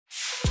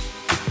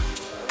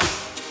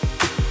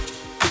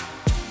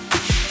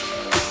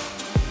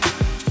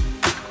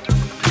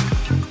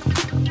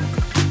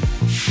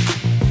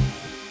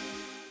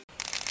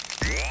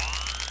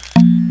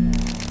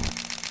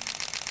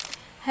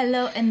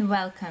Hello and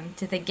welcome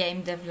to the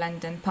Game Dev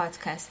London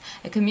podcast,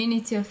 a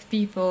community of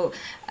people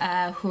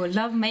who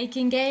love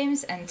making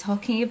games and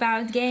talking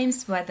about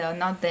games, whether or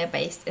not they're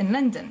based in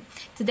London.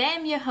 Today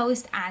I'm your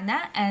host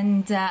Anna,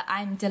 and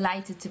I'm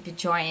delighted to be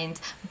joined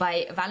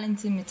by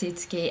Valentin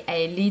Mititsky,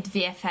 a lead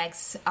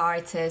VFX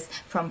artist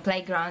from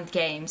Playground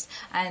Games,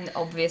 and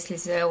obviously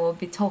so we'll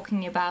be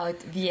talking about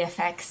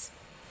VFX.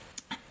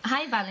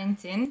 Hi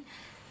Valentin,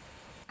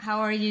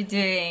 how are you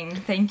doing?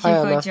 Thank you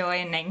Hi, for Anna.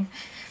 joining.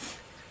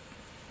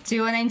 Do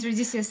you want to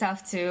introduce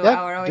yourself to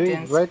our Doing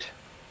audience? great.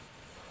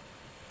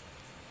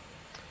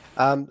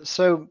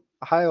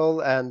 Hi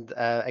all, and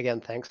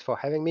again, thanks for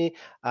having me.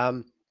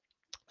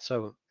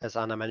 As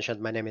Anna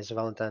mentioned, my name is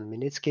Valentin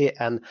Minitsky,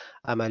 and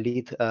I'm a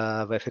lead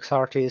VFX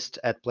artist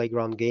at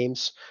Playground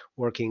Games,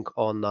 working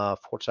on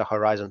Forza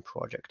Horizon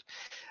project.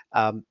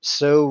 I'm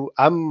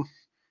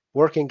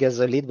working as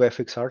a lead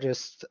VFX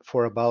artist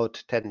for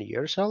about 10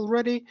 years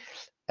already,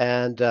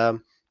 and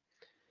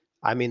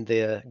I'm in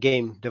the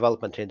game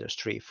development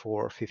industry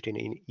for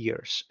 15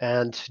 years.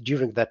 And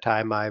during that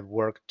time, I've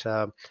worked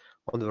on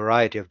a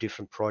variety of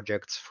different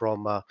projects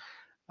from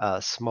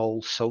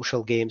small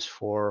social games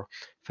for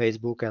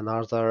Facebook and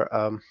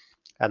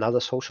other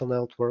social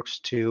networks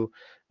to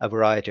a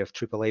variety of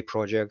AAA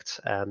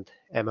projects and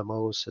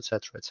MMOs,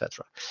 etc.,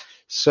 etc.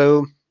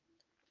 So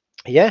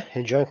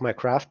enjoying my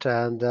craft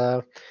and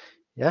would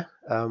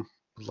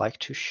like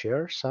to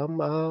share some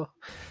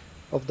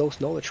of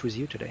those knowledge with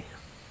you today.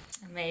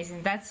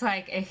 Amazing. That's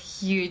like a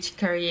huge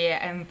career.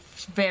 I'm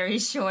very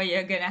sure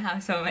you're going to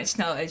have so much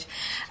knowledge.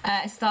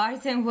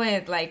 Starting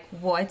with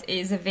what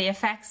is a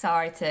VFX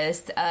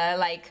artist?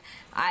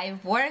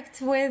 I've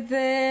worked with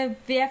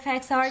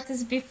VFX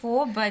artists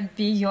before, but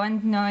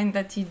beyond knowing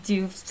that you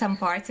do some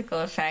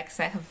particle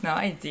effects, I have no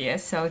idea.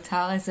 So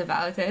tell us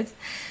about it.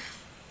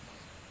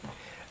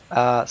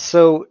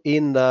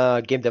 In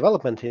the game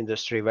development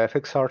industry,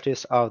 VFX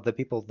artists are the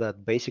people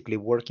that basically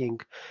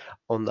working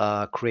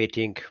on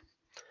creating,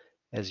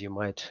 as you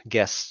might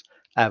guess,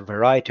 a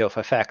variety of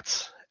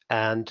effects.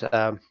 And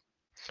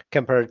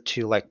compared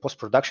to like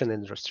post-production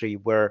industry,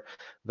 where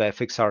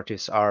VFX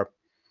artists are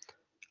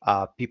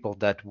people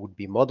that would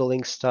be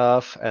modeling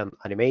stuff and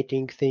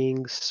animating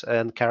things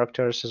and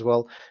characters as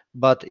well.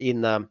 But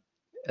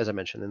as I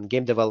mentioned, in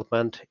game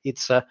development,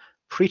 it's a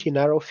pretty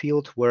narrow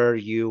field where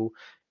you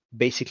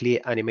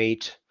basically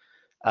animate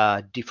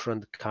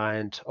different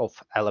kind of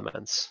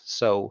elements.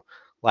 So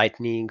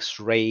lightnings,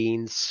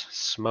 rains,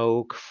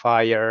 smoke,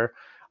 fire.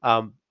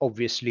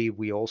 Obviously,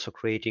 we also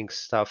creating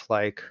stuff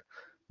like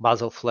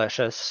muzzle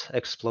flashes,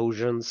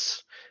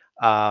 explosions,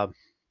 uh,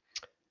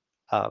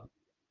 uh,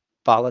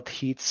 bullet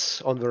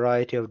hits on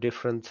variety of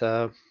different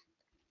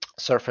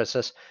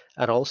surfaces,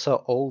 and also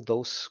all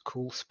those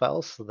cool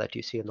spells that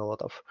you see in a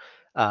lot of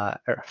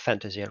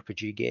fantasy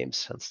RPG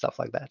games and stuff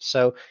like that.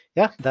 So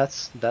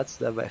that's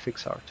the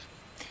VFX art.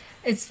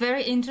 It's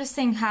very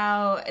interesting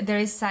how there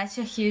is such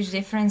a huge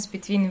difference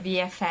between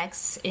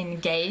VFX in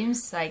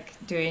games, like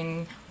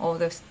doing all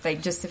those,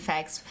 like just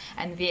effects,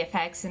 and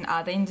VFX in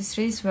other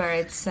industries where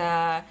it's,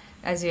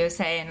 as you're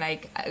saying,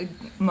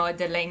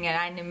 modeling and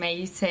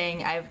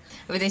animating. I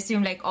would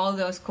assume like all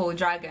those cool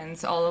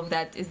dragons, all of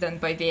that is done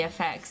by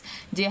VFX.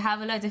 Do you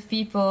have a lot of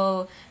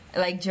people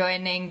like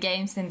joining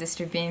games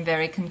industry being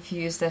very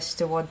confused as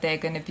to what they're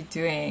going to be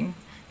doing?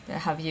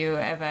 Have you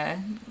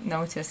ever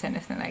noticed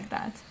anything like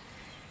that?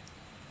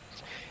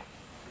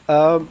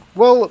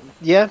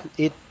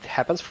 It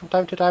happens from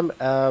time to time.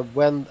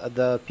 When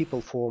the people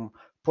from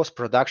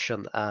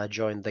post-production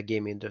join the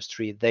game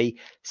industry, they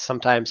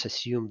sometimes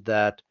assume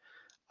that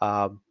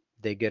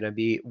they're gonna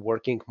be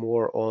working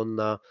more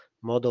on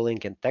modeling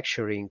and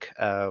texturing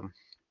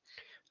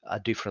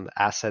different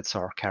assets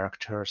or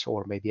characters,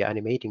 or maybe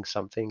animating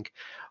something,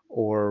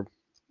 or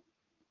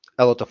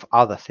a lot of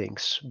other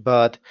things.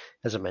 But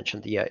as I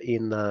mentioned,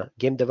 in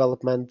game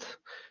development,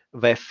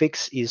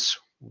 VFX is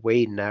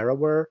way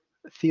narrower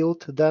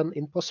field than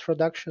in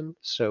post-production.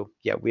 So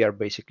we are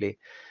basically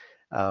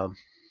um,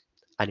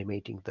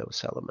 animating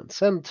those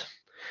elements and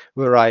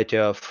variety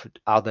of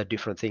other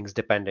different things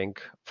depending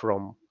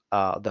from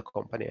the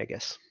company, I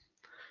guess.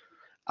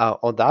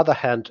 On the other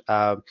hand,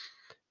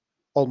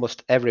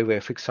 almost every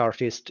VFX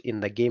artist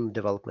in the game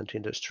development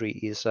industry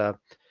is a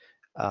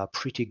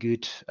pretty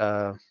good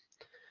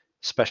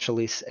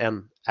specialists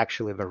and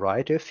actually a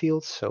variety of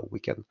fields. So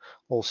we can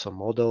also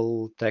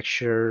model,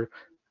 texture,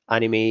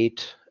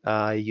 animate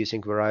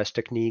using various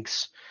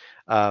techniques,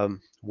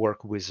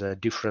 work with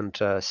different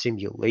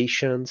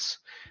simulations,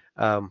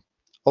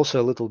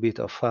 also a little bit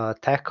of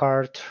tech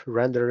art,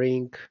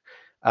 rendering,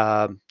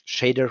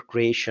 shader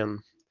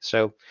creation.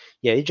 So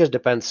it just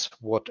depends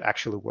what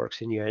actually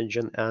works in your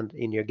engine and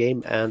in your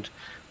game, and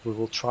we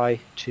will try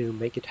to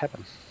make it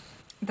happen.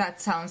 That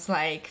sounds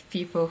like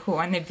people who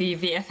want to be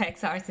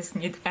VFX artists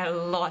need a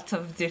lot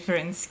of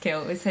different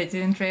skills. I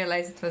didn't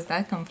realize it was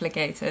that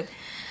complicated.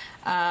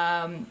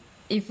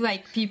 If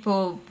like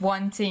people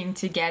wanting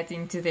to get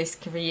into this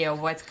career,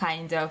 what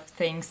kind of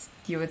things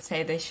you would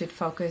say they should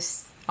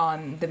focus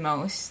on the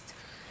most?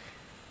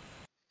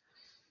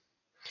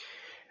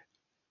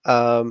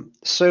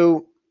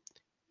 So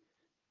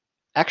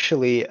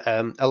actually,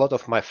 a lot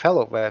of my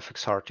fellow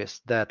VFX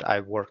artists that I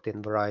worked in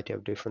a variety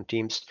of different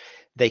teams,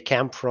 they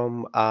came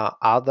from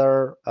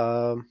other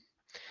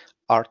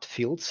art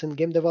fields in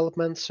game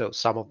development. So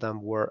some of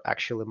them were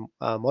actually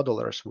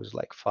modelers with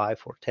like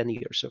 5 or 10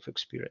 years of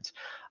experience.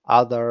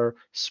 Other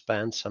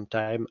spent some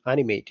time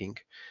animating.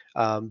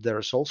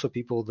 There's also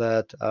people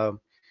that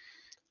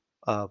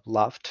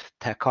loved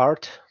tech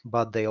art,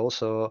 but they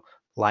also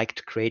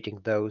liked creating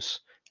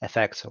those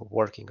effects or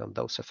working on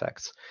those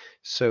effects.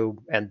 So,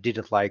 and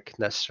didn't like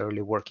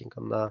necessarily working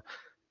on the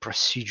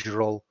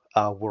procedural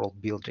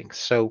world building.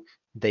 So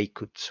they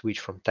could switch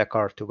from tech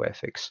art to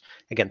VFX.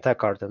 Again,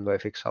 tech art and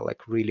VFX are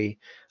like really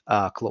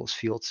close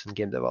fields in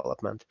game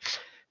development.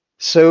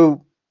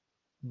 So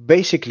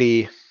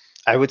basically,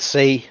 I would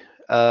say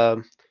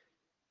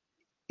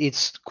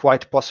it's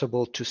quite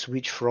possible to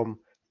switch from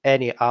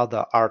any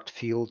other art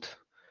field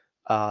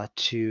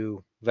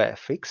to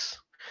VFX.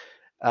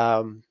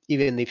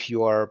 Even if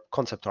you are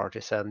concept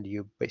artist and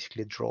you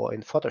basically draw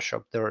in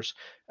Photoshop, there's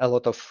a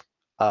lot of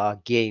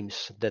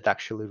games that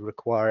actually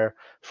require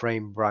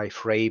frame by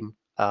frame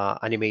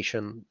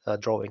animation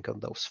drawing on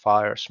those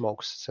fire,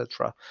 smokes,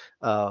 etc.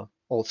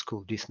 Old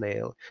school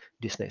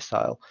Disney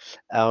style.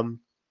 Um,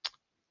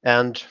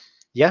 and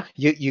yeah,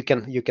 you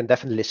can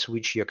definitely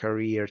switch your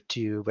career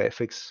to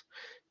VFX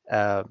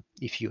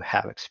if you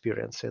have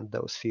experience in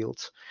those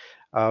fields.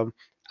 Um,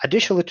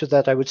 Additionally to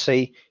that, I would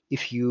say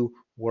if you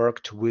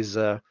worked with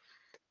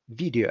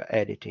video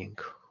editing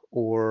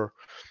or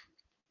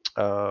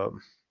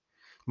um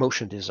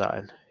motion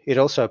design, it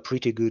also a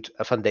pretty good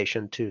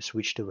foundation to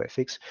switch to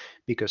VFX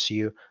because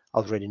you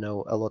already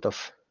know a lot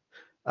of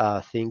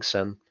things,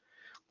 and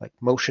like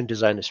motion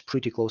design is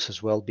pretty close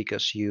as well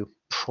because you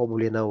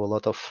probably know a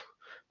lot of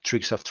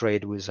tricks of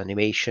trade with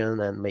animation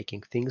and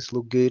making things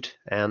look good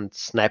and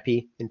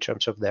snappy in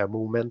terms of their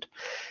movement.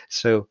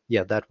 So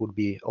yeah, that would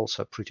be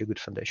also a pretty good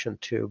foundation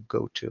to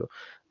go to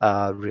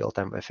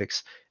real-time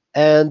FX.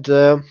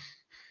 And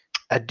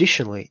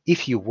additionally,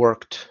 if you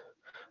worked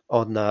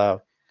on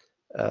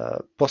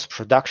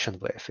post-production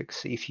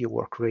VFX, if you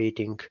were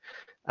creating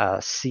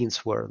scenes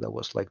where there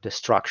was like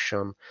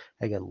destruction,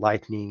 again,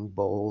 lightning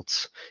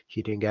bolts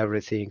hitting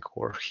everything,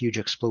 or huge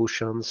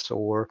explosions,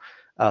 or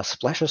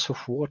splashes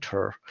of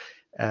water,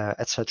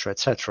 etc.,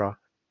 etc.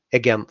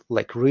 Again,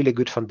 like really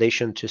good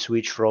foundation to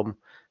switch from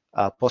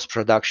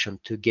post-production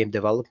to game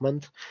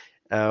development.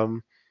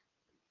 Um,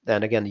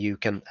 and again, you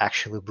can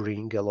actually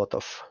bring a lot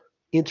of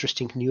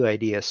interesting new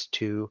ideas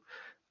to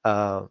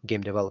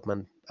game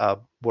development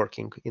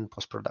working in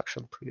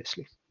post-production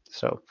previously.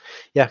 So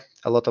yeah,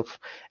 a lot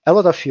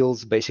of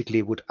fields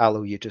basically would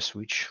allow you to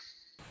switch.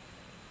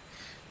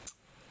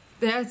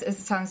 That it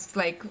sounds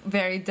like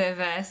very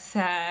diverse.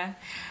 Uh,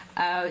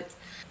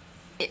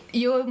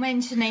 you were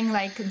mentioning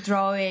like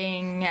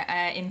drawing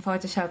in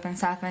Photoshop and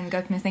stuff, and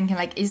got me thinking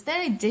like, is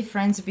there a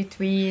difference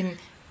between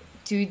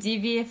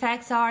 2D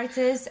VFX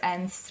artists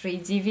and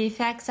 3D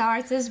VFX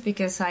artists?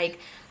 Because like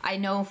I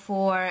know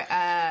for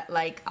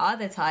like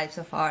other types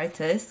of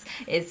artists,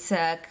 it's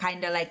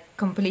kind of like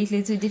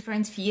completely two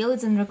different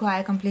fields and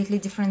require completely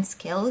different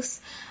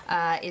skills.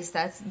 Is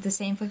that the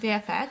same for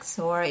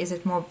VFX, or is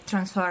it more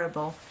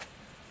transferable?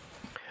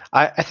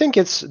 I think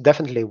it's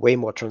definitely way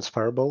more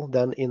transferable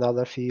than in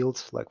other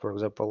fields, like for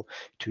example,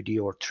 2D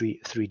or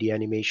 3D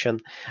animation.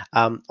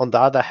 On the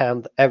other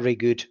hand, every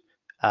good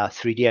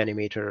 3D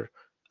animator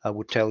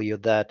would tell you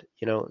that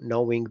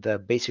knowing the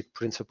basic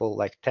principle,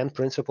 like 10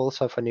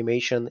 principles of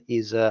animation,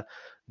 is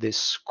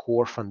this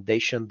core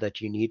foundation that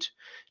you need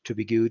to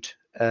be good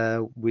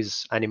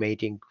with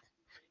animating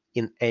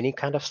in any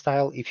kind of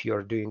style if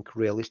you're doing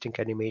realistic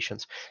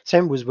animations.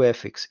 Same with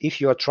VFX.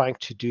 If you are trying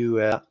to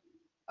do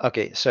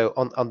okay, so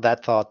on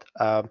that thought,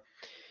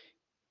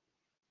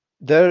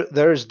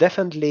 there is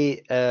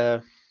definitely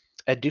a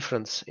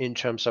difference in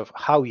terms of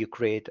how you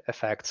create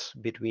effects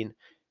between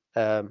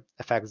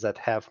effects that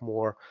have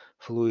more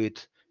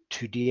fluid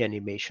 2D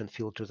animation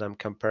feel to them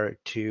compared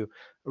to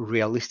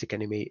realistic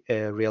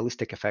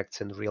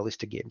effects in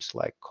realistic games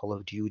like Call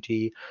of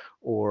Duty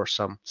or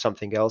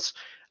something else.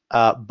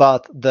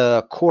 But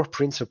the core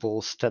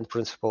principles, 10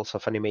 principles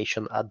of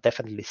animation, are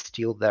definitely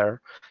still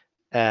there,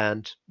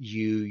 and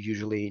you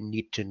usually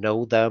need to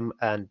know them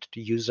and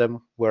use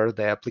them where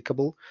they're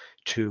applicable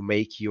to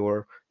make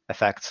your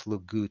effects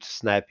look good,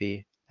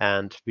 snappy,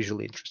 and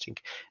visually interesting.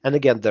 And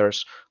again,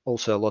 there's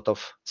also a lot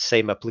of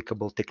same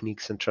applicable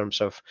techniques in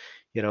terms of,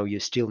 you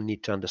still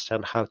need to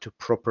understand how to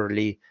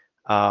properly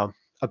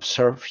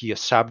observe your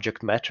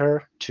subject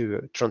matter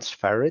to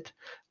transfer it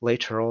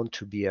later on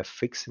to be a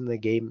fix in the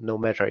game, no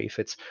matter if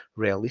it's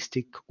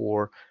realistic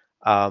or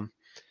um,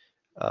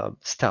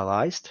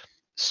 stylized.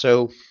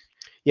 So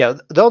yeah,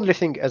 the only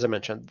thing, as I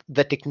mentioned,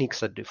 the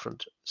techniques are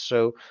different.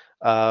 So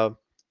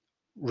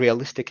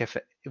realistic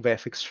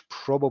VFX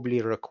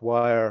probably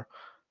require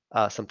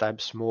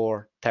sometimes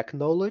more tech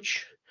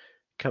knowledge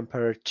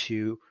compared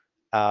to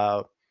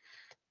uh,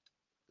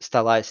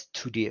 stylized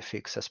 2D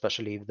effects,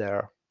 especially if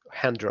they're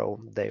hand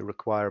drawn. They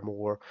require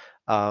more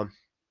um,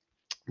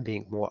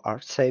 being more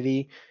art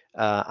savvy,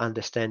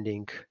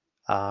 understanding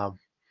um,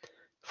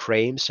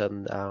 frames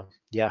and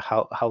yeah,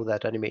 how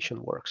that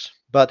animation works.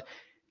 But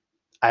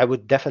I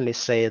would definitely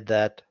say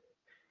that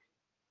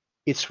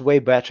it's way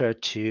better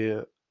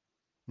to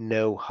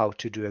know how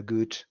to do a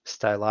good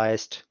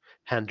stylized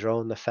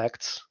hand-drawn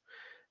effects,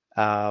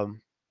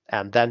 um,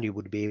 and then you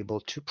would be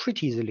able to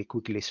pretty easily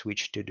quickly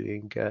switch to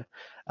doing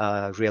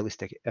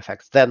realistic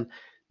effects. Then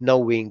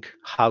knowing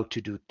how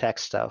to do tech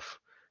stuff,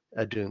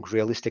 doing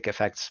realistic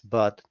effects,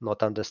 but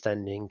not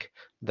understanding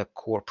the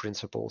core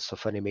principles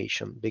of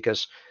animation,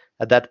 because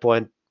at that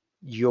point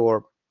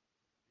your,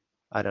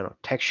 I don't know,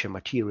 texture,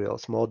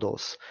 materials,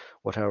 models,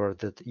 whatever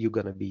that you're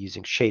going to be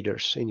using,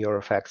 shaders in your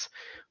effects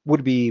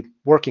would be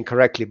working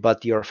correctly,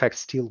 but your effects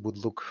still would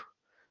look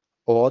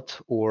odd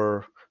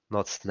or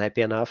not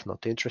snappy enough,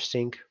 not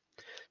interesting.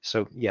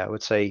 So yeah, I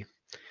would say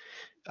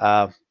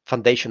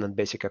foundation and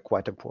basic are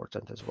quite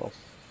important as well.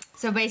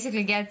 So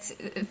basically, get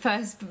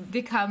first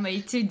become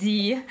a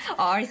 2D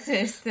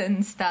artist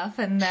and stuff,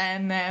 and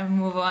then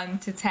move on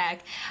to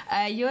tech.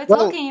 You were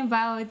Well, talking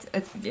about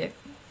yeah.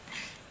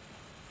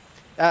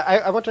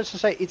 I wanted to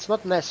say it's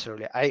not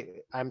necessarily.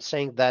 I'm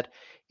saying that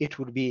it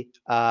would be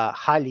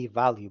highly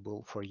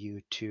valuable for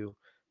you to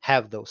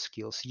have those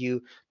skills.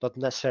 You don't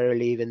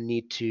necessarily even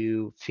need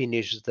to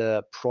finish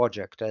the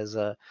project as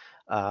a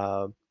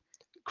uh,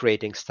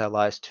 creating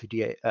stylized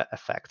 2D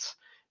effects.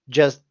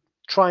 Just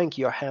trying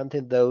your hand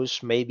in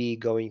those, maybe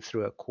going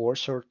through a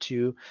course or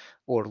two,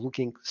 or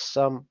looking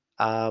some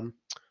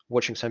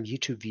watching some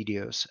YouTube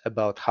videos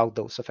about how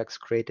those effects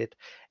created,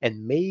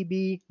 and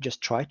maybe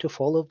just try to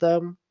follow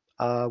them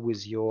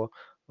with your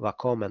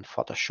Wacom and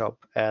Photoshop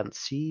and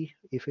see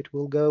if it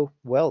will go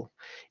well.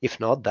 If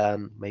not,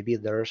 then maybe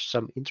there's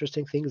some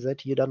interesting things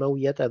that you don't know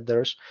yet, and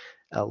there's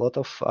a lot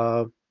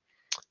of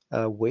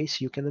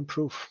ways you can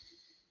improve.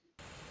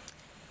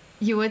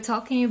 You were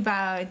talking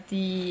about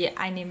the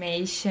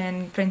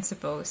animation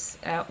principles.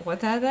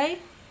 What are they?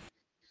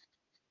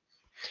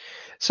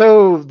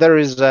 So there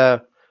is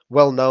a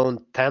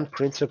well-known 10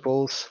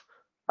 principles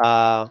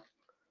uh,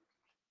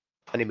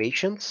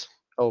 animations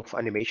of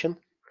animation.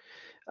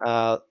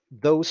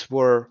 Those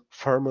were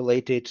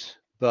formulated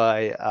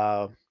by,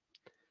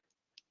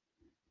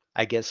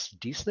 I guess,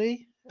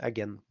 Disney.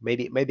 Again,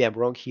 maybe I'm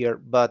wrong here,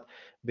 but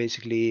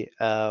basically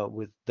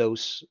with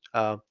those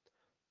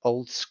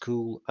old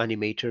school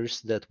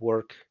animators that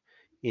work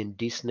in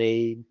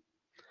Disney,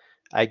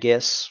 I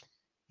guess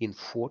in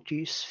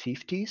 40s,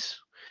 50s,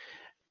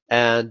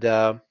 and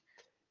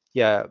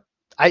yeah,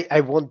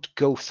 I won't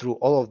go through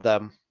all of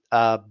them,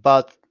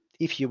 but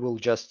if you will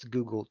just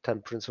Google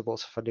 10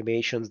 principles of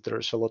animations,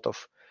 there's a lot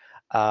of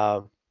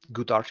uh,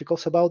 good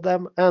articles about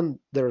them, and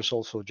there's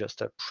also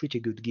just a pretty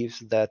good GIFs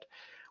that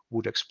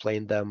would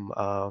explain them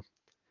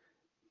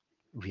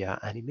via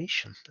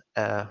animation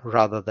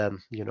rather than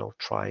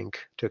trying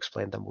to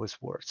explain them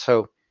with words.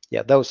 So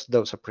yeah,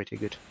 those are pretty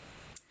good.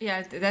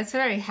 Yeah, that's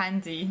very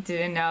handy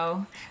to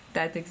know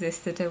that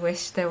existed. I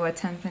wish there were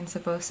 10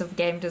 principles of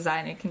game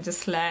design. You can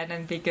just learn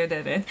and be good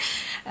at it.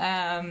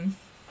 Um,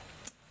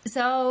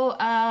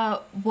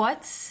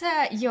 what's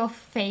your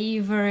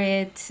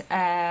favorite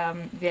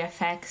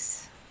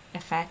VFX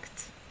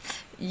effect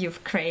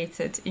you've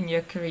created in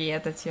your career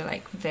that you're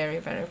like very,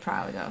 very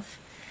proud of?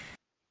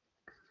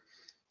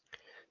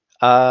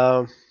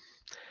 Um,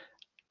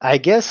 I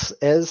guess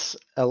as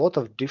a lot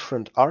of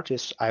different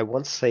artists, I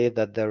won't say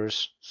that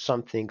there's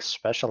something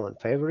special and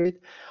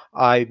favorite.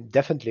 I'm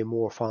definitely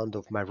more fond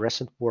of my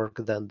recent work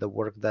than the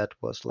work that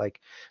was like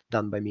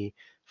done by me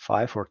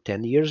 5 or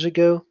 10 years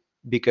ago,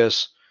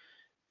 because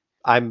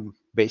I'm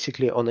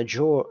basically on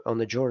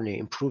a journey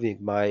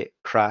improving my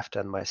craft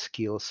and my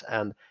skills,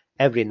 and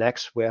every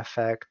next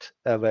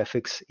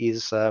VFX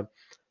is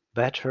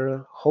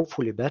better,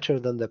 hopefully better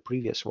than the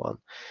previous one,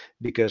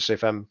 because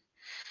if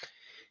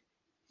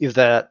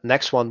the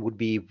next one would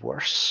be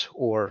worse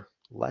or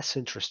less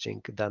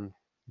interesting, then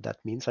that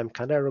means I'm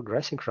kind of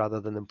regressing rather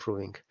than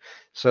improving.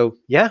 So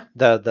yeah,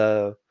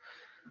 the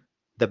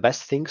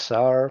best things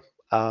are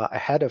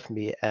ahead of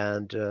me,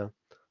 and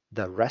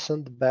the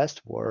recent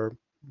best were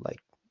like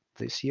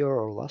this year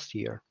or last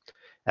year.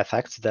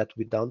 Effects that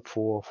we done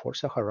for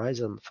Forza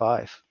Horizon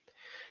 5.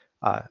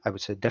 I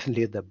would say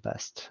definitely the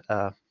best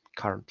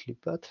currently,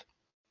 but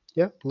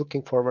yeah,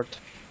 looking forward.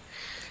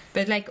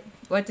 But like,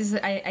 what is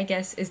I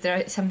guess is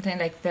there something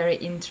like very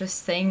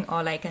interesting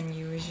or like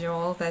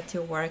unusual that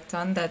you worked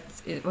on that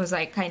it was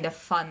like kind of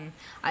fun,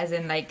 as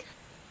in like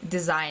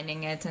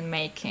designing it and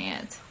making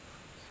it?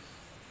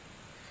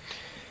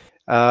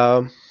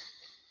 Um,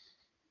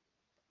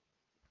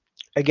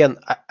 Again,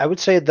 I would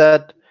say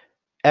that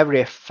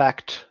every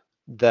effect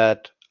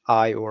that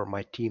I or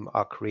my team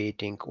are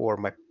creating, or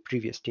my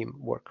previous team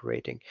were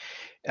creating,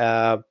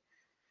 uh,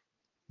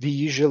 we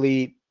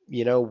usually,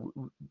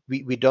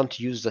 we don't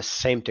use the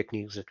same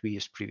techniques that we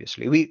used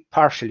previously. We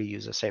partially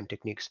use the same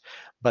techniques,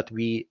 but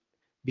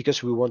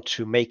because we want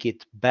to make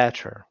it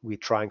better, we're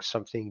trying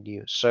something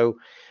new. So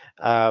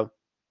uh,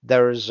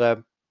 there is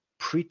a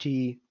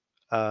pretty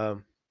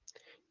um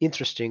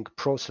interesting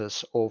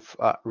process of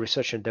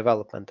research and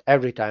development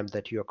every time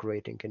that you're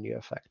creating a new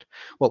effect.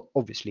 Well,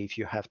 obviously, if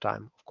you have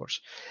time, of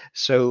course.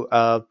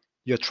 So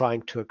you're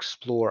trying to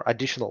explore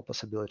additional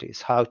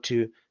possibilities, how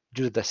to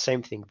do the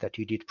same thing that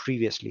you did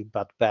previously,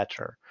 but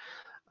better.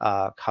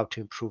 How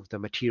to improve the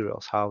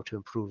materials, how to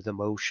improve the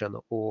motion,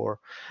 or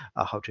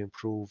how to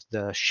improve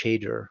the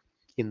shader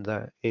in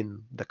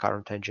the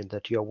current engine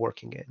that you're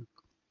working in,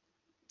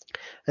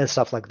 and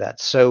stuff like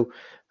that. So,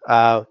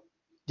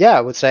 yeah,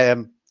 I would say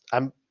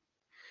I'm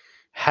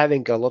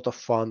having a lot of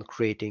fun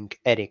creating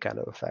any kind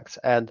of effects.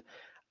 And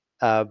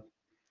uh,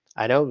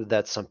 I know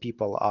that some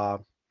people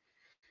are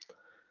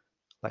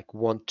like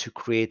want to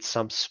create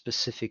some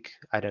specific,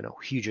 I don't know,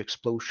 huge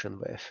explosion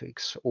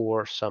VFX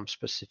or some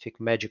specific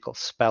magical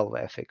spell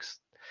VFX,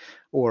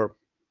 or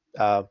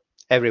uh,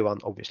 everyone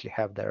obviously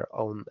have their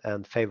own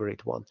and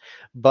favorite one.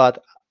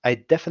 But I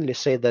definitely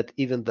say that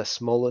even the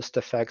smallest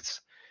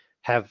effects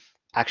have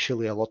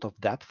actually a lot of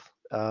depth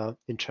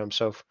in terms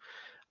of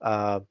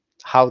uh,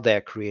 how they're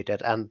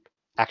created and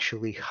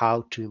actually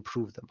how to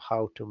improve them,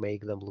 how to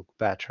make them look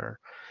better.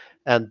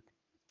 And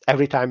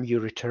every time you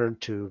return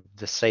to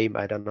the same,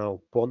 I don't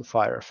know,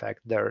 bonfire effect,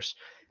 there's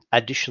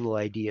additional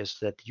ideas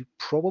that you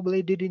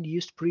probably didn't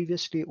use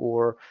previously,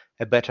 or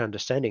a better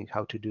understanding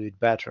how to do it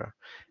better.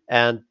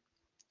 And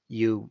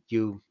you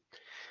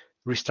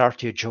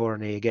restart your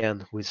journey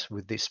again with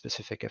this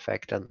specific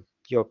effect, and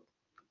you're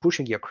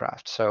pushing your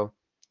craft. So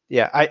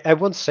yeah, I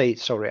won't say,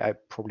 sorry, I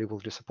probably will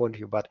disappoint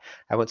you, but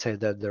I won't say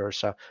that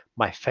there's a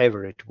my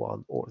favorite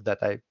one or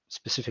that I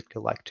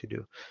specifically like to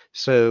do.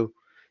 So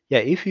yeah,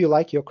 if you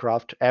like your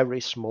craft, every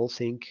small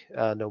thing,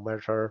 no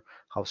matter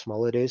how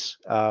small it is,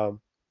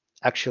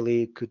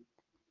 actually could,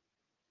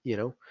 you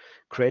know,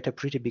 create a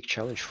pretty big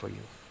challenge for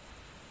you.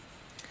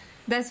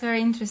 That's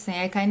very interesting.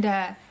 I kind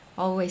of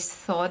always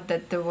thought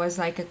that there was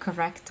like a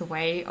correct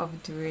way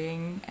of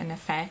doing an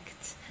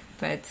effect,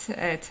 but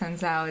it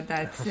turns out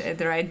that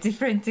there are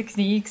different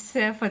techniques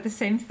for the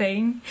same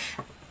thing.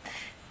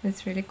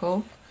 That's really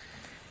cool.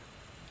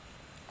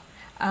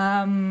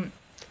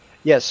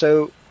 Yeah,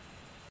 so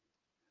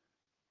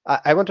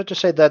I wanted to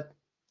say that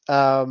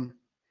um,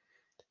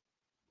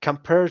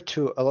 compared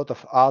to a lot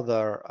of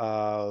other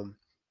um,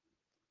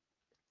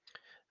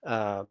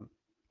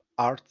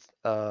 art,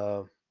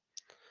 uh,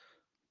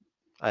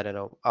 I don't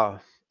know,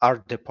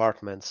 art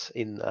departments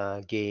in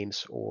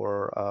games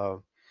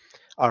or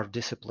art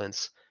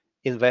disciplines,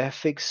 in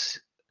VFX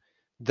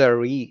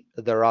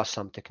there are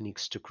some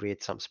techniques to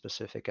create some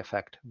specific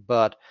effect,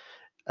 but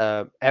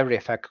every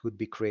effect could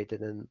be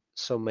created in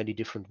so many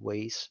different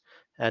ways,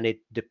 and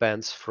it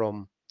depends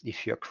from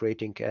if you're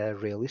creating a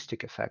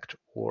realistic effect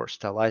or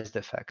stylized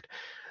effect,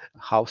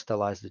 how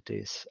stylized it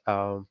is,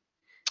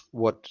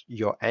 what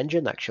your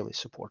engine actually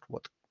support,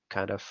 what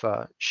kind of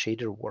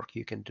shader work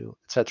you can do,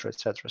 etc.,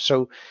 etc.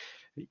 So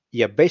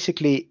yeah,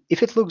 basically,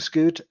 if it looks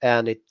good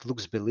and it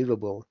looks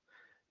believable,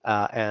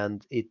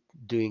 and it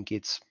doing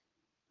its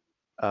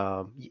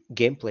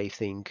gameplay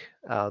thing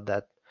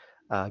that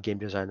game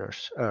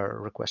designers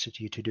requested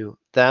you to do,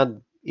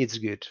 then it's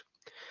good.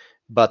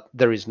 But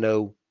there is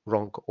no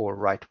wrong or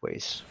right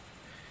ways.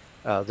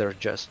 They're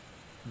just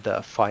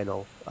the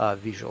final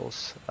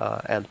visuals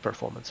and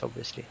performance,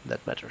 obviously,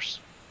 that matters.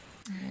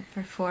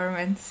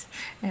 Performance,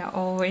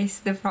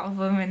 always the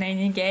problem in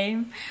any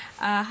game.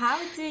 How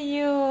do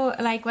you,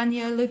 like, when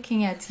you're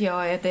looking at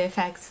the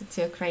effects that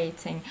you're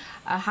creating,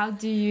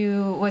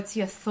 what's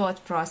your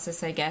thought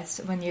process, I guess,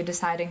 when you're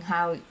deciding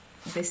how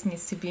this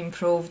needs to be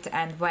improved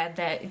and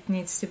whether it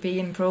needs to be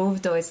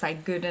improved or it's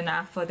like good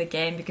enough for the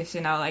game, because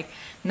like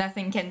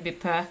nothing can be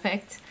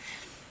perfect.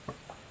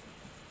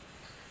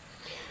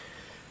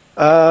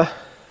 Uh,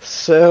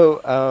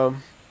 so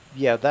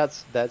yeah,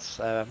 that's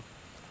a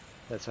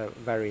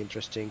very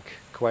interesting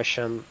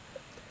question.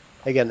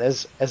 Again,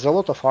 as a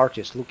lot of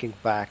artists looking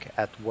back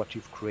at what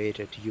you've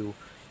created, you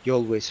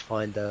always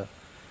find a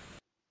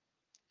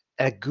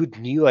good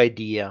new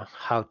idea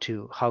how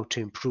to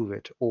improve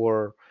it,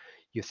 or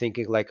you're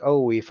thinking like,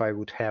 oh, if I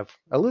would have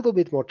a little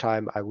bit more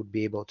time, I would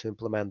be able to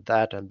implement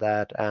that and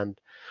that, and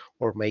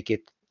or make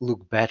it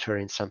look better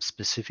in some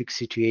specific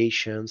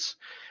situations,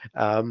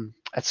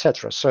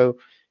 etc. So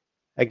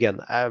again,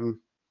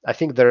 I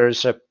think there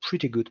is a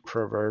pretty good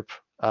proverb.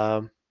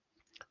 I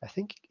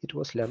think it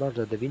was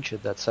Leonardo da Vinci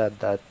that said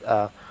that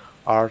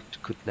art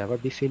could never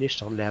be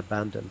finished, only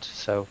abandoned.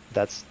 So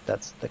that's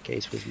the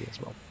case with me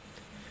as well.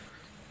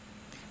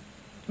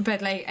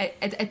 But like,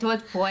 at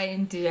what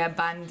point do you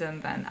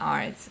abandon then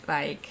art?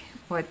 Like,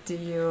 what do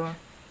you?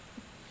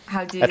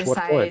 How do you At what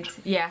decide? point?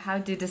 Yeah, how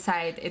do you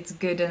decide it's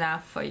good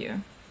enough for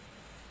you?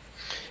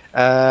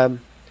 Um,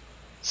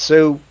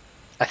 so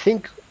I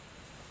think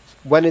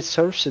when it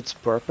serves its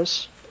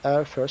purpose,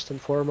 first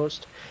and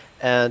foremost,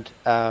 and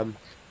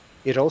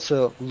it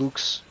also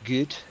looks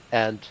good,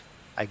 and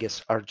I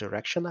guess art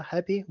direction are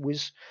happy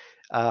with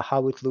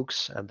how it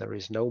looks, and there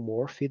is no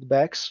more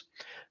feedbacks.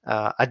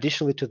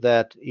 Additionally to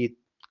that, it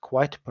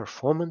quite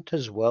performant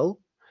as well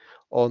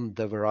on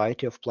the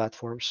variety of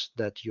platforms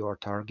that you are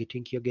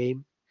targeting your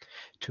game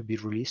to be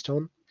released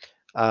on.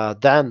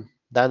 then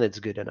it's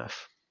good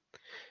enough,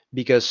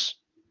 because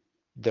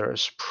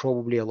there's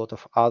probably a lot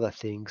of other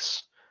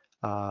things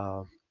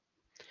uh,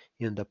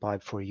 in the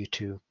pipe for you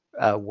to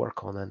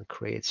work on and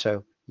create.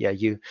 So yeah,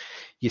 you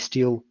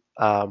still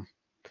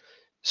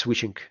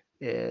switching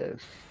to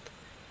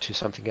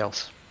something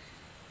else.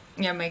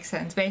 Yeah, makes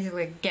sense.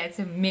 Basically, get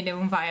a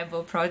minimum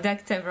viable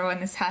product everyone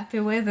is happy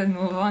with and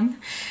move on.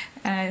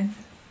 Uh,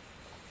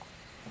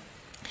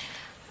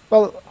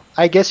 Well,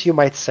 I guess you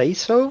might say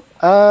so,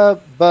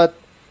 but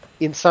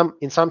in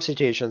some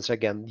situations,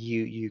 again,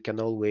 you can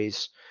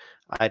always,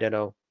 I don't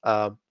know,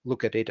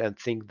 look at it and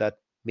think that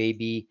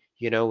maybe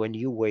a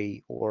new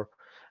way, or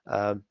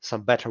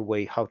some better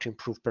way how to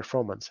improve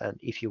performance. And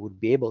if you would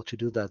be able to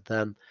do that,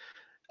 then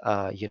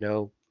uh, you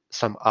know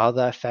some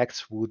other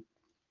effects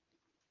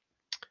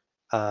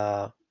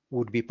uh,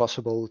 would be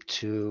possible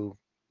to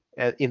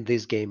in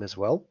this game as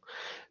well.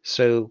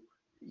 So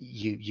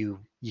you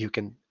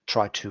can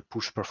try to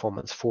push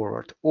performance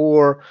forward.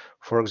 Or,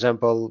 for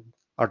example,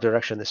 our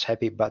direction is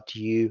happy, but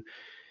you,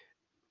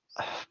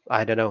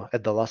 I don't know,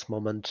 at the last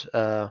moment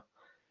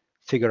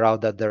figure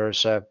out that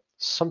there's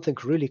something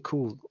really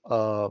cool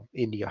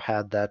in your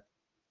head,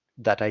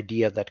 that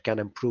idea that can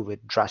improve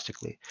it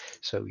drastically.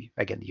 So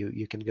again,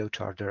 you can go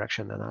to our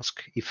direction and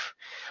ask if,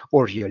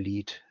 or your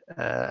lead,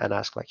 and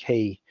ask like,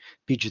 hey,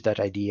 pitch that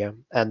idea,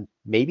 and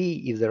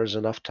maybe if there's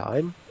enough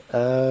time,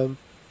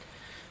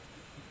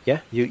 yeah,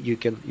 you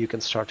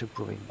can start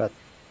improving. But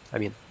I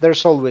mean,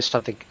 there's always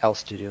something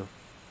else to do.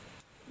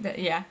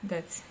 yeah,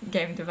 that's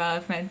game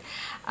development.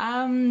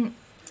 Um,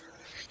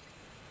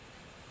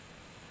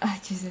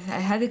 Jesus, I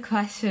had a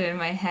question in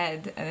my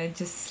head and it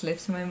just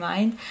slipped my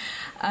mind.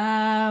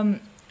 Um,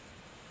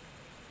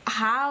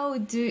 how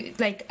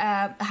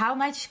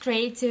much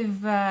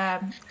creative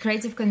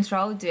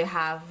control do you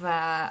have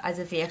as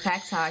a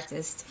VFX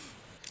artist?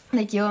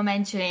 Like you were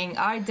mentioning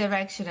art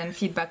direction and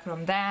feedback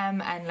from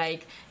them, and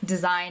like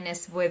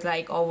designers with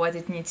like what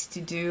it needs to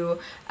do,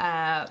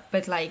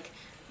 but like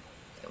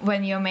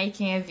when you're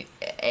making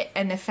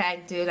an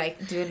effect, do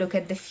you look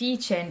at the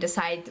feature and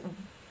decide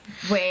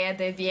where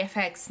the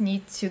VFX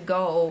need to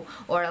go,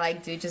 or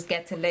like do you just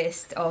get a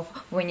list of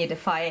we need a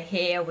fire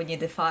here, we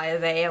need a fire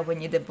there, we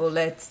need a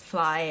bullet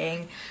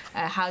flying?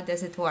 How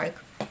does it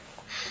work?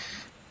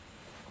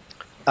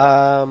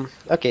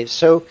 Okay,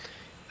 so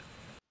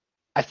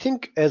I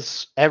think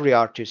as every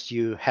artist,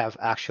 you have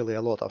actually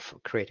a lot of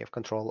creative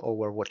control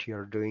over what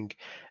you're doing.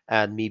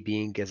 And me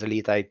being as a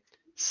lead, I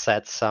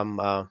set some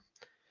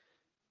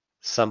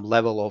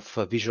level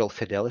of visual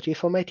fidelity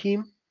for my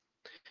team,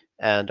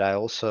 and I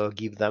also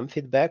give them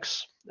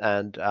feedbacks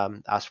and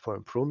ask for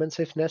improvements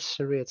if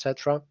necessary,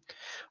 etc.,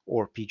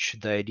 or pitch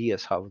the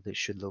ideas how they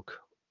should look,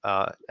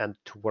 and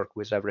to work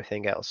with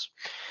everything else.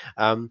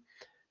 Um,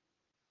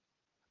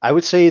 I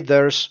would say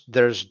there's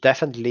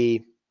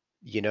definitely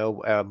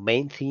a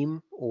main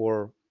theme,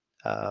 or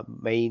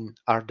main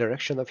art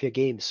direction of your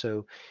game.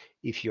 So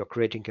if you're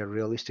creating a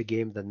realistic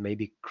game, then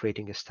maybe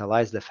creating a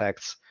stylized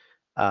effects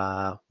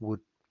would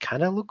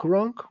kind of look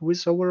wrong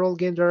with overall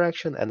game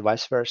direction, and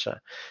vice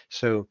versa.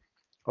 So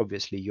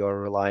obviously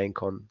you're relying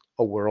on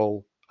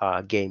overall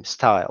game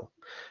style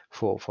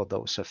for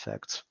those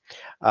effects.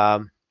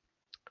 Um,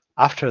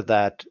 After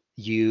that,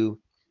 you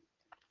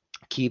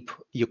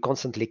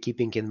constantly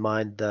keeping in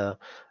mind the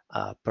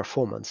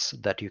performance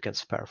that you can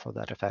spare for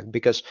that effect,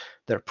 because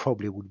there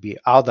probably would be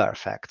other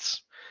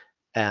effects,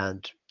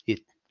 and it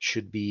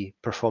should be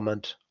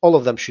performant, all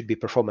of them should be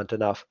performant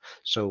enough,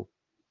 so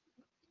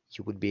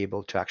you would be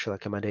able to actually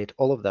accommodate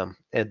all of them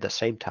at the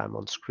same time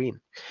on screen.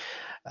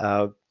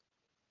 uh,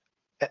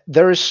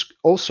 there is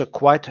also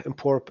quite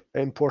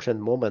important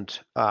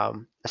moment,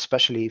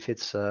 especially if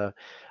it's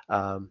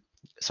um,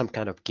 some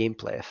kind of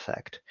gameplay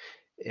effect,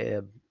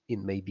 uh,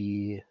 in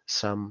maybe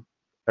some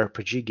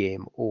RPG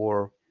game,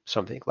 or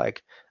something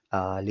like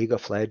League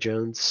of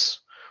Legends,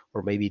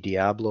 or maybe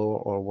Diablo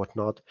or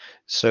whatnot.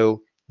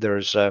 So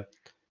there's a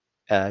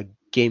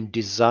game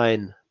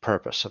design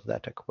purpose of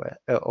that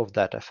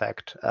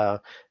effect,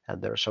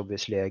 and there's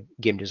obviously a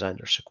game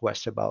designer's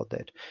request about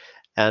it.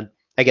 And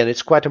again,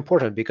 it's quite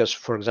important because,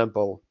 for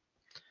example,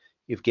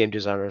 if game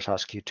designers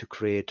ask you to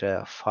create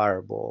a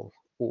fireball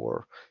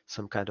or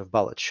some kind of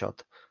bullet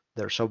shot,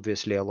 there's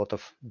obviously a lot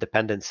of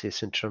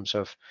dependencies in terms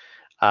of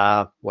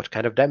what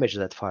kind of damage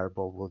that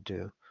fireball will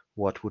do,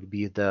 what would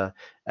be the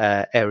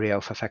area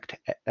of effect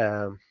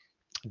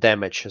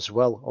damage as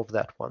well of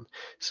that one.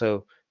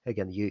 So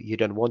again, you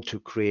don't want to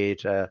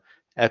create a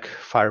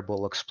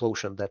fireball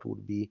explosion that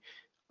would be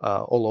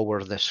all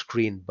over the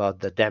screen, but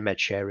the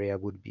damage area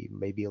would be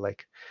maybe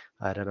like,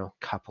 I don't know,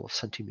 a couple of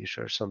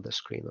centimeters on the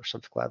screen or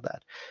something like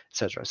that,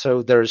 etc.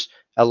 So there's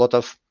a lot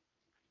of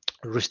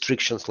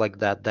restrictions like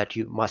that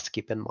you must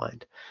keep in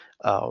mind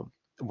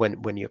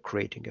when you're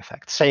creating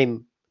effects.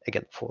 Same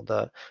again for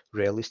the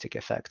realistic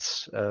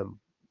effects.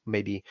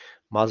 Maybe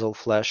muzzle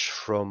flash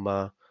from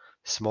a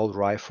small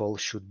rifle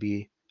should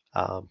be,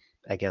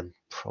 again,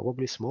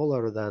 probably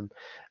smaller than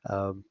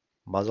um,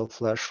 muzzle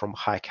flash from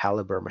high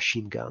caliber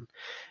machine gun,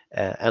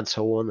 and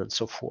so on and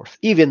so forth.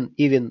 Even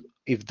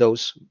if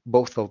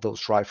both of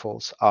those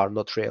rifles are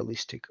not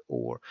realistic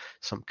or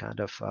some kind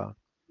of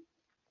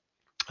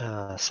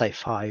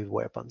sci-fi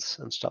weapons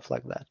and stuff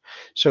like that.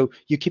 So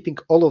you're keeping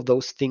all of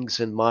those things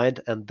in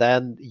mind, and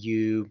then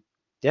you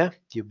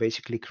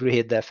basically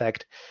create the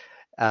effect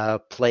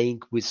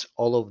playing with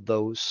all of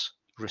those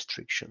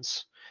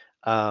restrictions.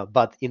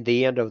 But in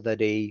the end of the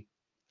day,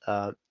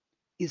 uh,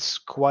 it's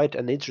quite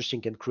an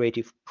interesting and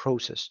creative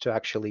process to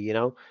actually,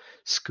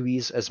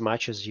 squeeze as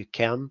much as you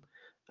can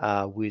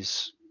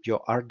with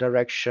your art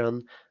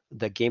direction,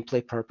 the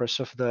gameplay purpose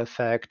of the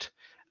effect,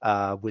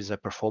 with the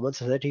performance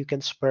that you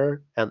can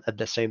spare, and at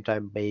the same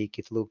time make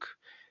it look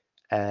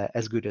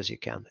as good as you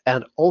can,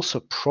 and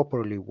also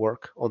properly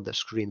work on the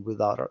screen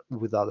with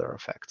other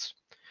effects.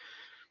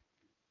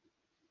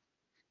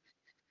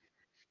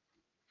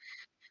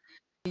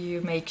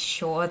 You make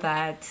sure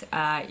that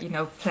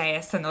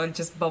players are not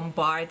just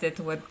bombarded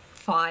with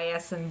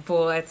fires and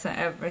bullets and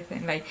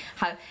everything. Like,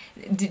 how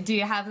do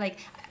you have, like,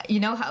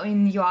 how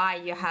in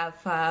UI you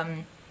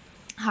have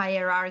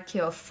hierarchy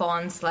of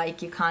fonts,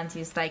 like you can't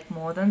use like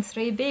more than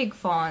 3 big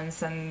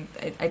fonts, and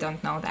I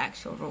don't know the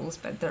actual rules,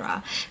 but there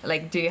are,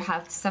 like, do you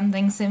have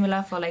something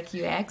similar for like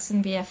UX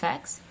and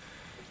VFX?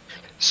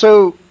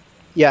 So,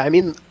 yeah, I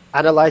mean,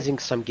 analyzing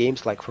some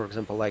games, like for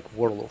example, like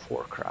World of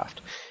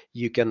Warcraft,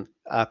 you can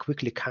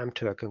quickly come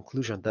to a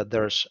conclusion that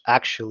there's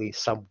actually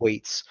some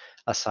weights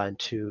assigned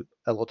to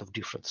a lot of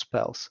different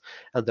spells,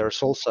 and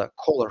there's also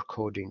color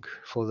coding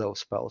for those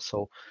spells.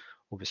 So,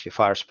 obviously,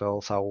 fire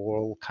spells are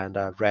all kind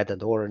of red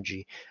and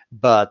orangey,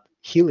 but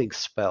healing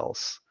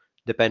spells,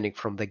 depending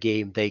from the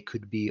game, they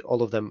could be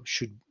all of them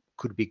should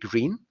could be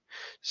green.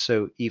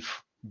 So,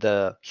 if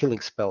the healing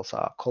spells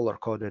are color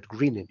coded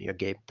green in your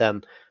game,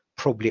 then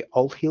probably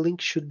all healing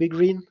should be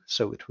green,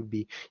 so it would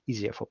be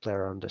easier for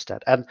player to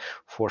understand. And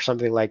for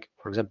something like,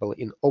 for example,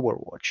 in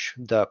Overwatch,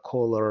 the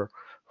color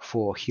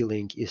for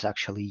healing is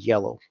actually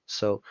yellow.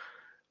 So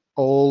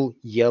all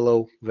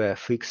yellow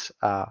VFX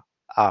are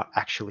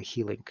actually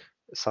healing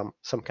some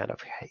kind of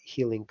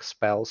healing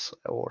spells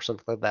or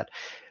something like that.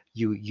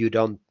 You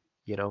don't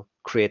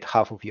create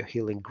half of your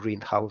healing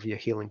green, half of your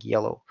healing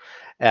yellow,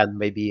 and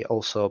maybe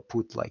also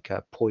put like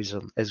a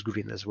poison as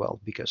green as well,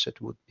 because it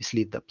would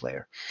mislead the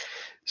player.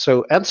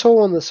 So, and so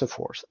on and so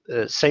forth.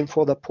 Same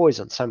for the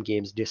poison. Some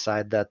games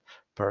decide that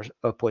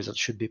poison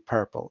should be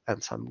purple,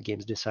 and some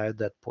games decide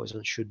that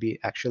poison should be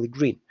actually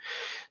green.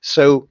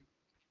 So,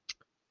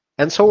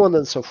 and so on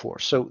and so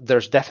forth. So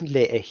there's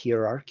definitely a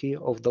hierarchy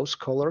of those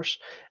colors,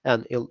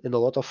 and in a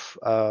lot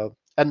of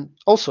and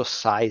also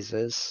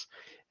sizes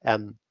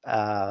and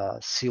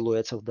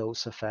silhouettes of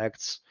those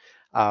effects.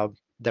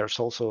 There's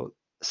also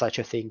such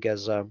a thing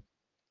as,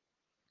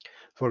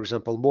 for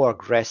example, more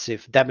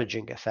aggressive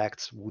damaging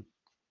effects would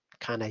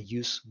kind of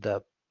use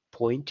the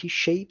pointy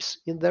shapes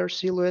in their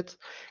silhouette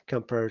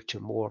compared to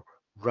more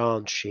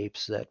round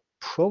shapes that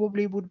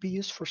probably would be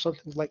used for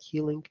something like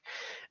healing,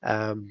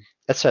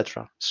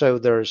 etc. So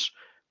there's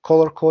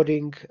color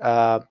coding,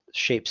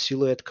 shape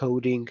silhouette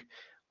coding,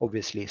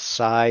 obviously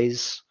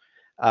size,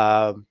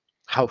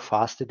 how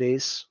fast it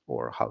is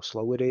or how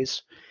slow it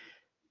is,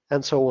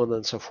 and so on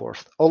and so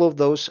forth. All of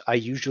those are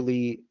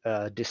usually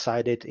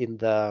decided in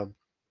the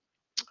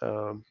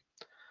um,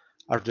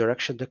 art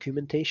direction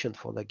documentation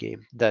for the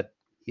game that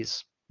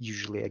is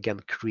usually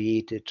again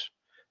created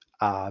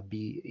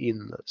be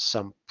in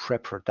some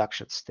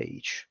pre-production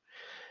stage,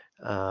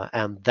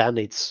 and then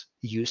it's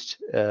used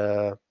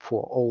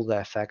for all the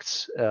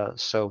effects.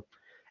 So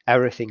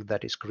everything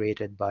that is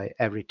created by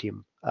every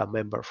team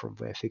member from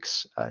the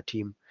VFX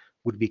team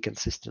would be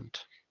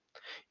consistent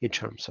in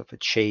terms of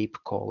its shape,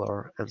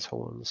 color, and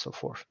so on and so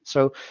forth.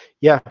 So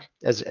yeah,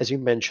 as you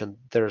mentioned,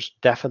 there's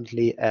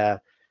definitely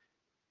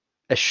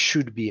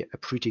should be a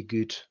pretty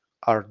good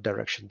art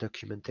direction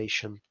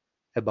documentation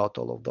about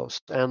all of those.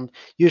 And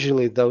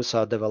usually those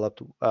are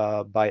developed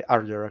by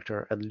art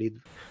director and lead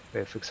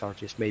VFX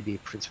artist, maybe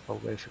principal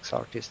VFX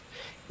artist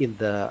in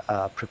the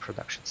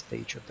pre-production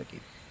stage of the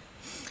game.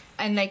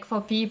 And like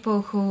for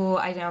people who,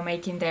 I don't know,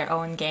 making their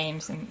own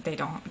games and they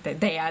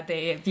are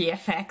the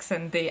VFX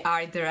and the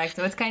art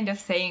director, what kind of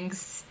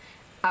things,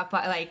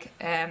 like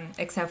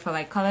except for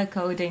like color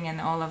coding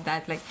and all of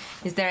that, like,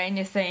 is there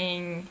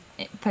anything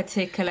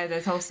particular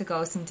that also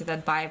goes into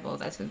that Bible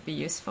that would be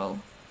useful?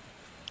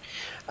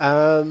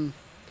 Um,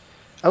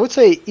 I would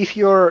say if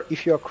you're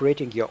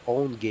creating your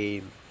own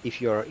game,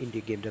 if you're an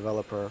indie game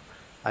developer,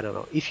 I don't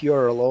know, if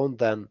you're alone,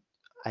 then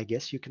I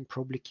guess you can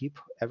probably keep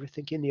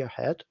everything in your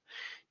head.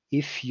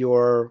 If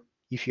you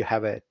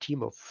have a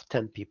team of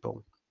 10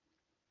 people,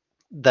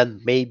 then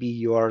maybe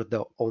you are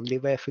the only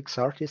VFX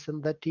artist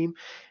in that team,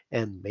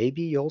 and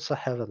maybe you also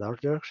have an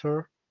art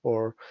director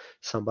or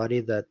somebody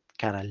that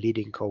kind of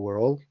leading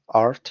overall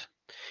art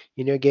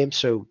in your game.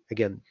 So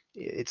again,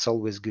 it's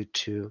always good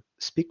to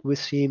speak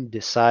with him,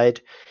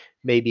 decide,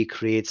 maybe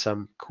create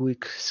some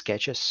quick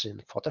sketches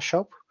in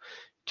Photoshop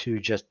to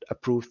just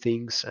approve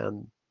things,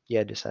 and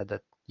yeah, decide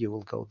that you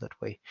will go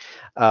that way.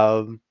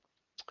 Um,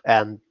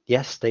 and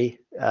yes,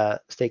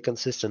 stay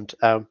consistent.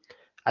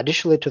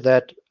 Additionally to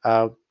that,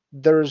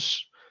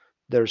 there's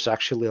there's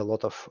actually a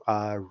lot of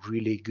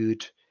really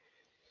good,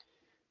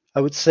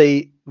 I would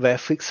say,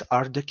 VFX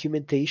art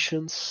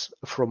documentations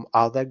from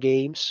other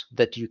games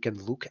that you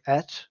can look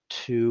at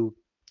to,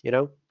 you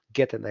know,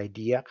 get an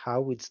idea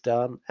how it's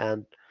done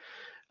and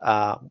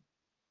uh,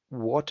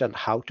 what and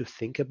how to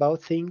think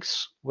about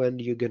things when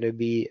you're going to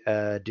be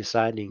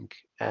designing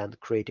and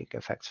creating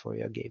effects for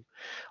your game.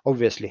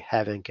 Obviously,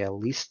 having a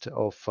list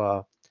of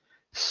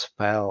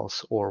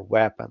spells or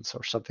weapons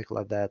or something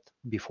like that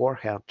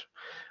beforehand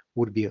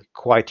would be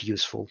quite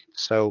useful.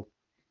 So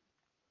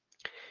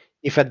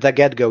if at the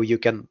get-go you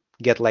can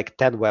get like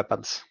 10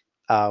 weapons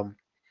um,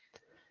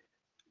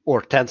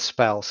 or 10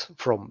 spells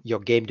from your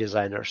game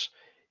designers,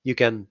 you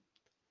can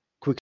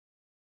quickly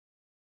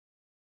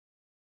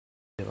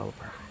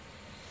developer.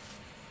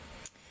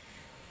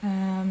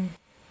 Um,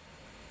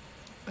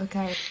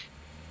 okay.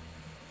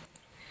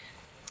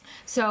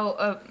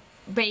 So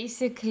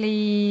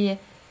basically,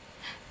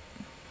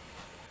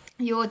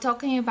 you were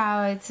talking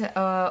about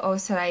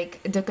also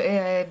like the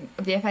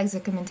VFX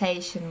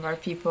documentation where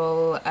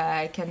people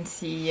can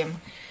see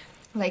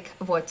like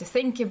what to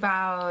think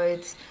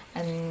about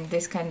and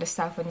this kind of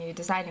stuff when you're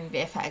designing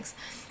VFX.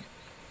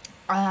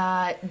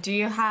 Do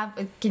you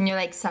have? Can you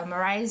like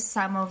summarize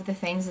some of the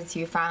things that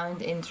you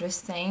found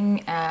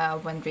interesting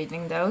when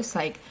reading those?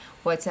 Like,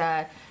 what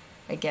are,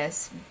 I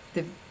guess,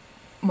 the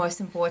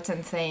most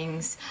important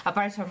things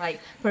apart from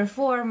like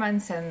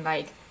performance and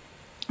like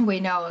we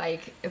know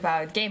like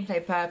about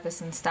gameplay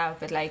purpose and stuff,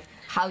 but like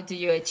how do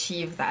you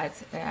achieve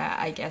that?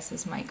 I guess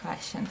is my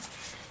question.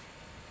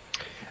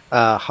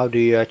 How do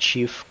you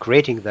achieve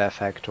creating the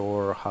effect,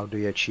 or how do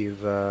you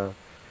achieve, I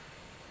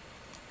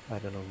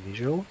don't know,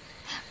 visual?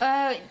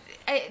 Uh,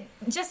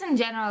 just in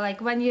general,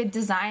 like when you're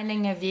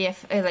designing a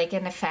like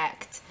an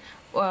effect,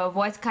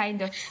 what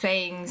kind of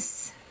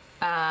things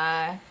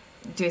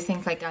do you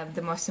think like are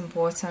the most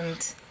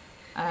important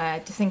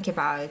to think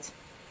about,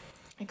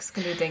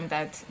 excluding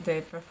that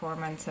the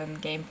performance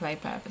and gameplay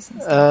purpose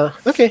and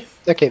stuff?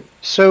 Okay.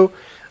 So,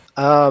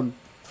 um,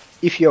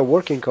 if you're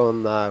working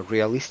on a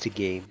realistic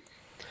game,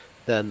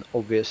 then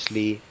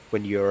obviously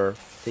when you're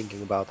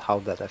thinking about how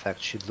that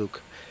effect should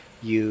look,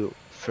 you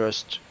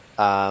first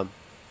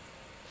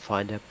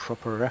find a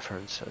proper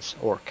references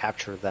or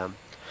capture them,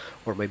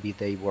 or maybe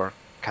they were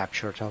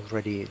captured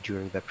already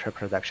during the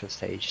pre-production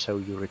stage, so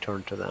you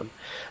return to them.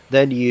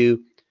 Then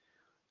you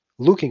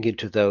looking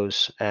into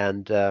those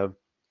and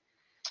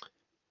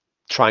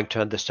trying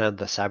to understand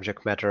the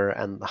subject matter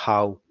and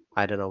how,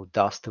 I don't know,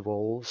 dust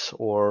evolves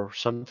or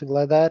something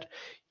like that.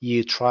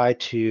 You try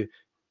to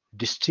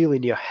distill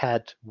in your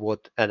head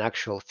what an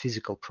actual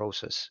physical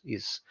process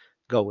is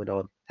going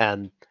on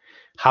and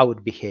how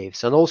it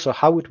behaves, and also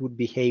how it would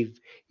behave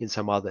in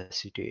some other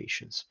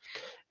situations.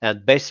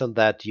 And based on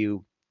that,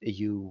 you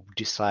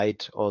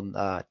decide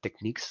on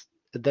techniques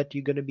that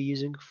you're going to be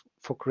using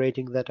for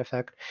creating that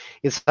effect.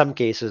 In some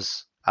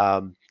cases,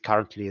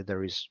 currently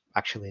there is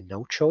actually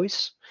no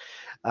choice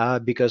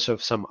because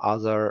of some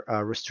other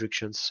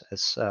restrictions,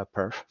 as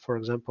perf, for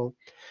example.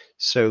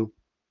 So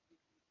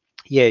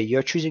yeah,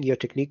 you're choosing your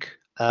technique,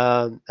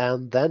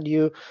 and then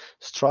you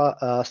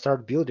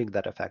start building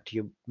that effect.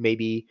 You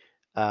maybe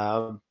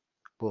um,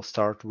 will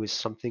start with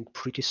something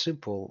pretty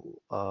simple,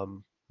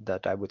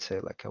 that I would say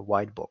like a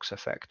white box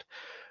effect,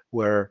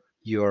 where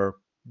you're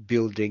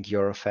building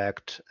your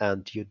effect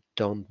and you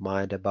don't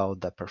mind about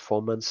the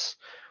performance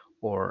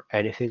or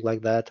anything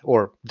like that,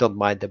 or don't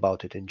mind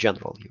about it in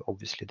general. You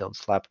obviously don't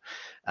slap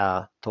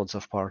tons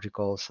of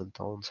particles and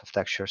tons of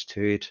textures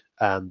to it,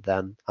 and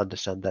then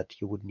understand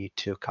that you would need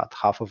to cut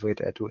half of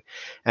it,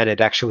 and it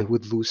actually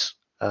would lose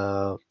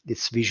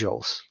its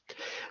visuals.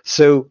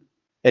 So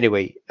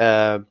anyway,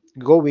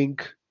 going,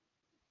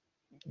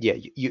 yeah,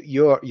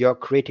 you're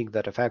creating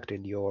that effect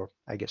in your,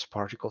 I guess,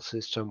 particle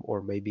system,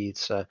 or maybe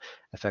it's a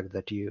effect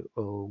that you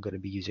are going to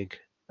be using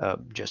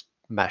just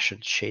mesh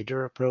and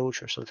shader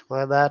approach or something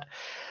like that.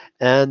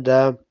 And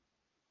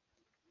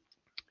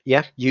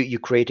yeah, you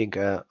creating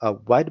a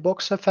white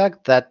box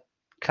effect that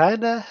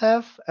kind of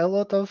have a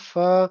lot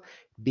of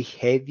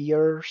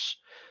behaviors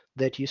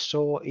that you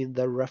saw in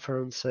the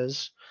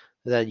references.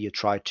 Then you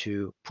try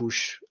to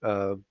push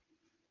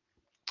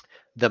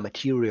the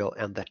material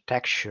and the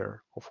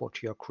texture of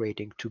what you're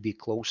creating to be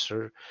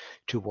closer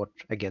to what,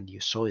 again, you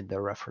saw in the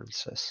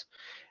references.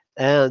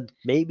 And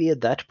maybe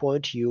at that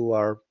point you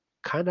are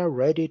kind of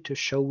ready to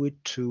show it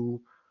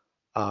to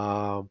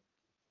uh,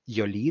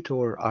 your lead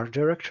or art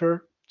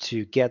director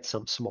to get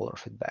some smaller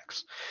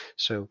feedbacks.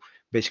 So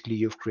basically,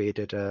 you've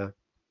created an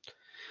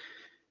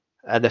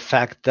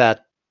effect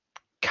that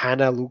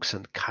kind of looks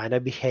and kind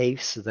of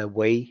behaves the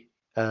way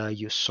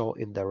you saw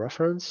in the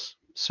reference.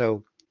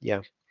 So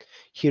yeah,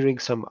 hearing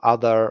some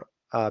other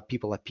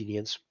people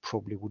opinions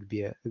probably would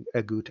be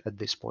a good at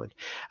this point.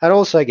 And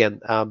also,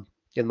 again,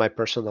 in my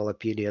personal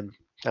opinion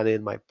and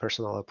in my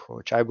personal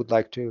approach, I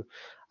like to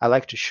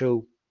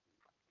show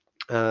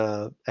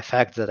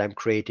effect that I'm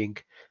creating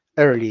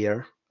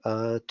earlier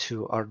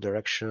to art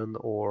direction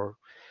or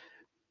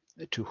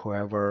to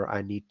whoever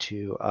I need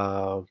to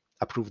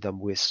approve them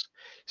with.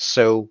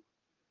 So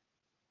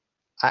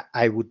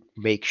I would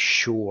make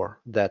sure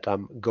that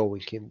I'm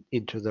going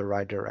into the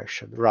right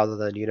direction rather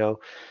than,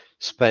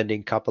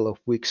 spending a couple of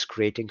weeks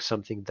creating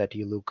something that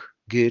you look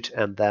good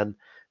and then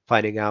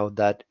finding out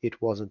that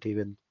it wasn't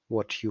even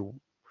what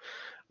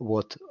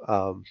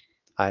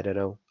I don't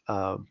know,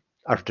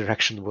 art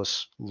direction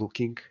was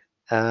looking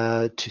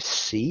to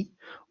see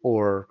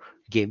or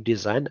game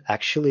design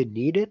actually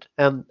needed.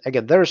 And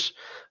again, there's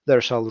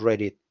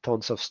already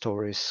tons of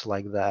stories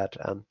like that.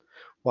 And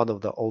one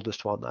of the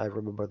oldest one I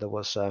remember, there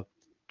was a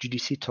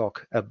GDC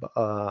talk about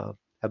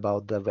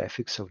the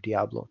VFX of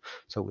Diablo.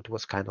 So it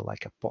was kind of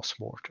like a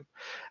post-mortem,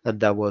 and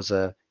that was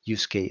a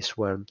use case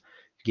when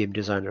game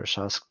designers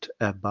asked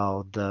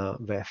about the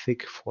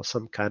VFX for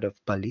some kind of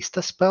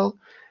ballista spell,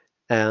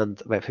 and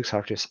VFX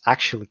artists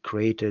actually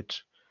created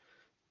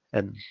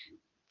an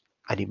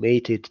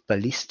animated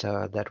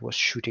ballista that was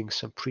shooting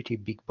some pretty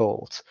big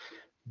bolts.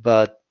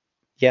 But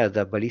yeah,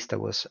 the ballista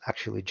was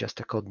actually just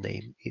a code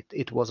name.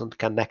 It wasn't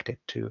connected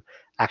to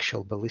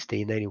actual ballista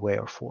in any way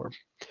or form.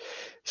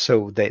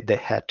 So they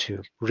had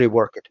to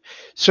rework it.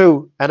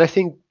 So, and I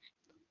think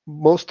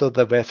most of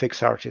the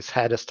VFX artists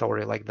had a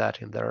story like that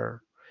in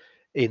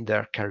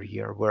their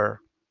career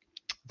where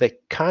they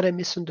kind of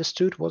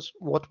misunderstood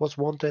what was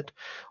wanted,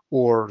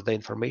 or the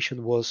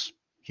information was,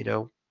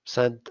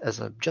 sent as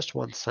a just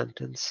one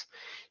sentence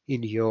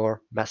in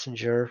your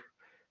messenger,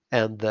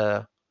 and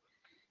the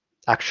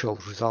actual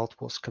result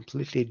was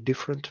completely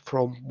different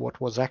from what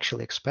was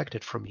actually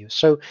expected from you.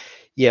 So,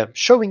 yeah,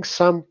 showing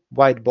some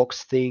white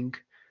box thing,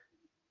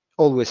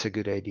 always a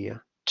good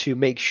idea to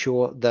make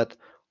sure that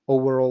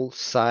overall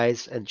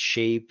size and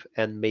shape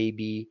and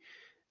maybe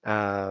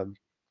um,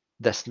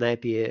 the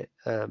snappy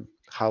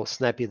how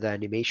snappy the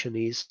animation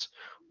is,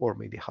 or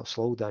maybe how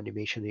slow the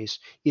animation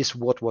is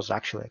what was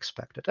actually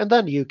expected. And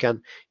then you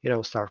can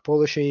start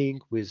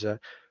polishing with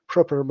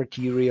proper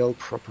material,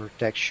 proper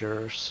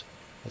textures,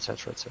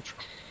 etc., etc.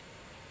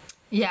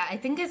 Yeah, I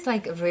think it's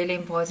like really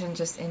important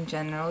just in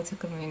general to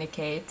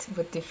communicate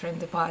with different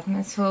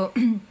departments who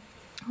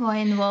are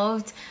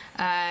involved,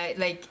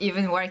 like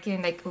even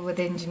working like with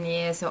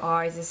engineers or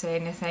artists or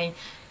anything.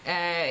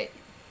 Uh,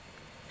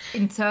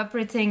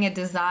 Interpreting a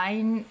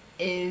design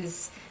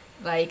is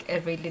like a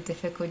really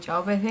difficult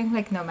job. I think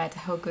like no matter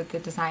how good the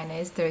design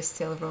is, there is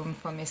still room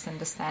for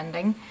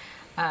misunderstanding.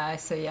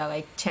 So yeah,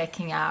 like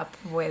checking up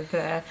with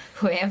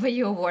whoever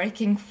you're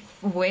working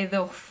with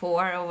or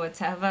for or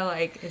whatever,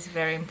 like is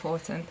very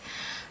important.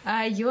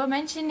 You were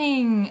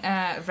mentioning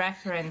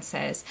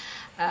references.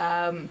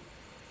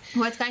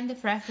 What kind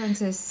of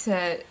references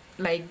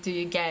like do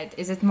you get?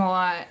 Is it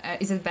more?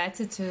 Is it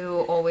better to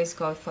always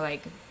go for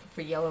like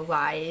real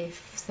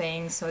life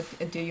things, or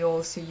do you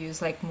also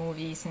use like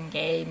movies and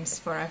games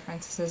for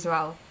references as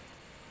well?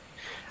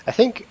 I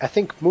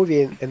think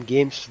movie and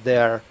games,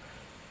 they're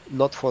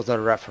not for the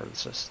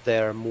references.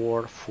 They're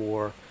more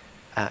for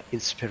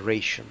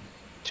inspiration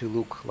to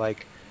look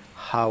like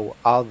how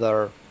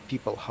other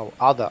people, how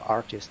other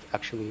artists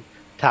actually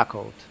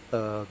tackled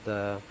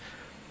the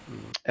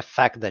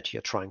effect that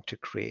you're trying to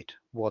create,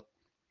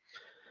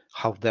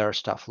 how their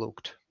stuff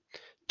looked.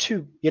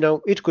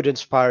 It could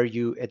inspire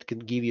you, it can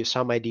give you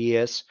some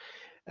ideas,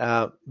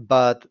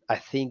 but I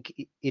think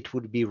it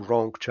would be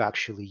wrong to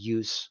actually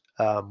use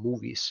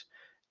movies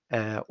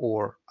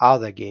or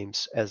other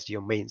games as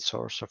your main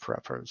source of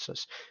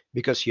references,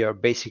 because you're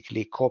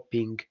basically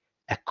copying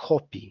a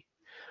copy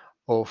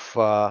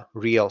of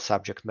real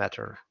subject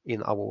matter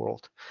in our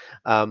world.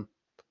 Um,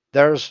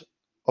 there's,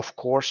 of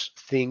course,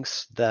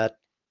 things that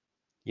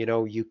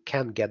you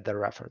can get the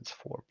reference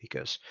for,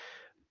 because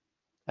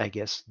I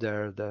guess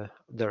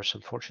there's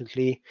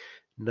unfortunately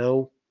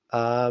no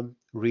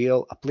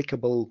real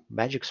applicable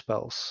magic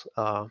spells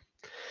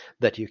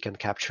that you can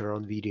capture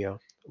on video.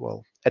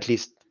 Well, at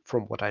least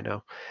from what I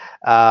know.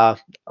 Uh,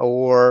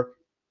 or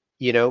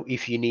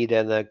if you need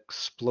an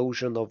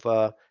explosion of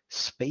a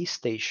space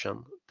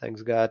station,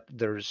 thanks God,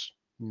 there's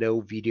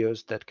no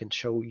videos that can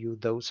show you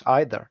those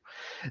either.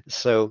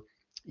 So,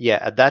 yeah,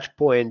 at that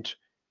point,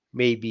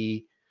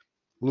 maybe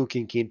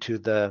looking into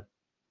the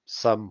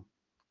some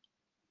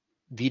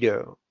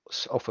videos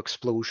of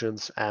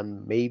explosions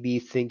and maybe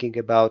thinking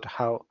about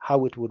how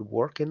it would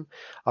work in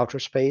outer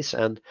space,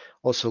 and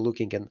also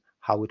looking at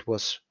how it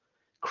was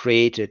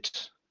created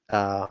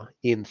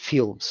in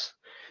films,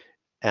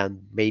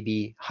 and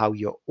maybe how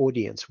your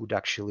audience would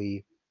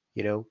actually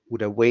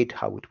would await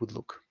how it would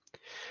look,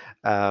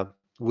 uh,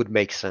 would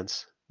make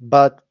sense.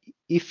 But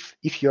if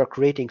you're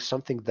creating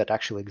something that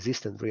actually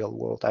exists in real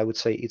world, I would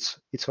say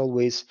it's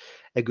always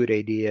a good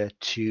idea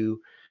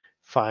to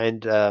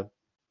find a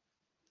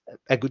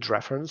good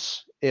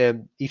reference.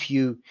 If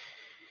you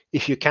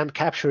can't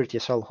capture it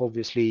yourself,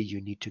 obviously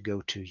you need to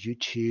go to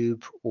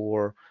YouTube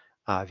or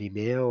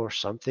Vimeo or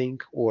something,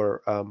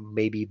 or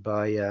maybe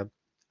buy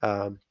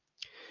um,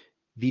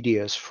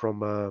 videos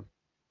from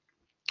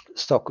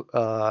stock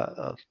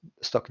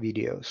stock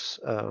videos,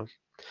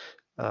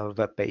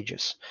 web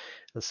pages,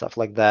 and stuff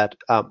like that.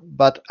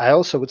 But I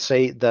also would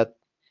say that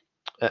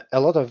a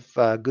lot of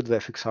good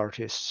VFX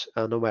artists,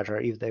 no matter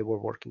if they were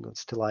working on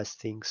stylized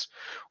things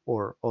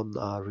or on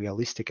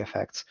realistic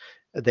effects,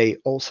 they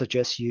all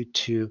suggest you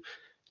to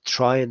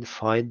try and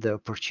find the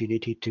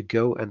opportunity to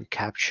go and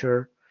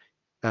capture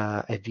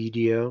a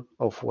video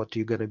of what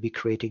you're going to be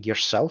creating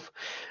yourself.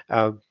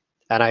 Um,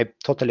 and I'm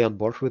totally on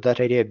board with that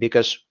idea,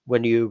 because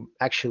when you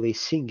actually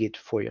sing it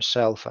for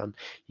yourself and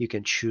you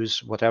can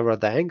choose whatever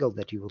the angle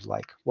that you would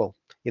like, well,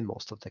 in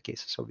most of the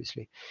cases,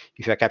 obviously,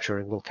 if you're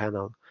capturing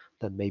volcano,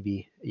 then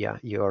maybe, yeah,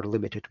 you are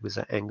limited with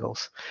the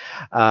angles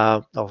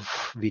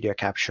of video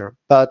capture.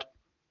 But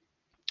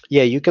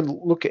yeah, you can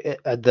look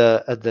at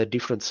the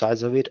different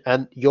sides of it,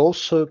 and you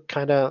also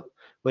kind of,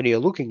 when you're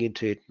looking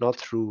into it, not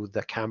through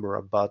the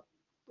camera, but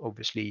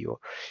obviously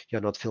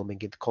you're not filming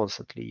it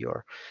constantly,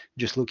 you're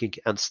just looking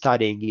and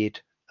studying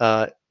it.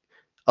 A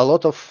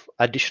lot of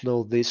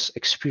additional this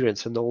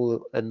experience and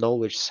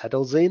knowledge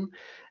settles in,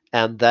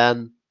 and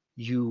then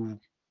you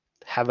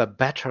have a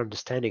better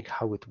understanding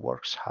how it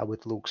works, how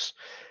it looks.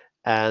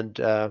 And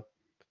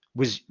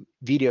with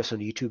videos on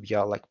YouTube,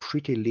 you're like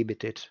pretty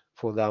limited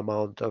for the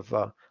amount of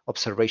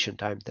observation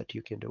time that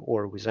you can do,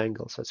 or with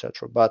angles,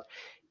 etc. But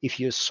if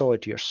you saw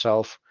it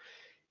yourself,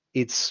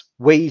 it's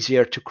way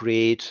easier to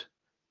create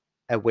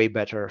a way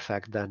better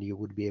effect than you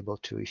would be able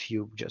to if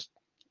you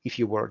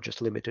were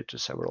just limited to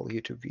several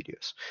YouTube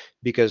videos.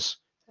 Because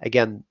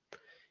again,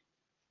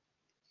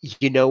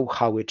 you know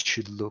how it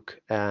should look,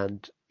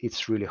 and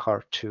it's really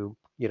hard to,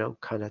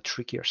 kind of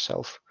trick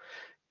yourself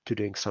to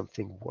doing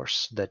something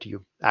worse that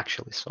you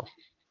actually saw.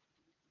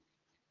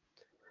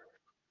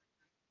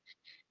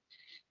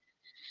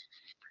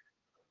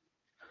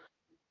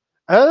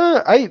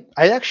 I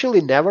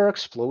actually never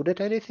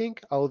exploded anything,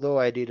 although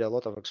I did a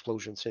lot of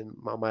explosions in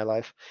my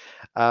life.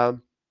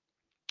 Um,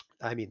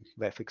 I mean,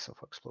 VFX of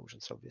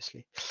explosions,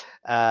 obviously.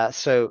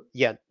 So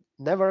yeah,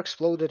 never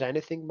exploded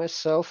anything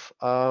myself.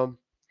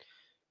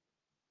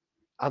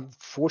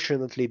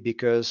 Unfortunately,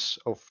 because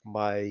of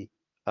my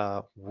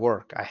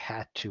work, I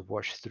had to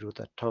watch through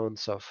the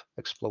tons of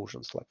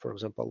explosions. Like, for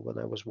example, when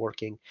I was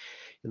working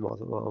in one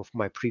of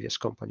my previous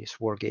companies,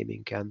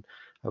 Wargaming, and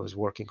I was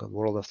working on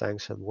World of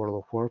Tanks and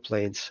World of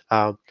Warplanes.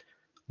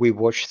 We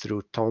watched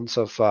through tons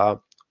of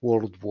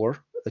World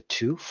War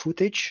II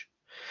footage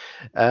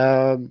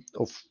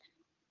of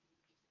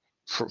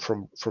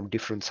from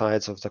different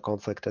sides of the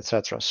conflict,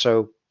 etc.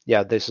 So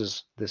yeah, this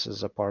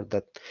is a part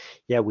that,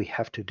 yeah, we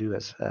have to do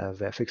as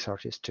VFX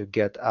artists to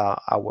get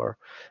our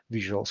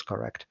visuals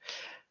correct.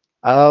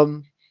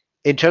 Um,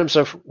 in terms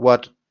of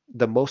what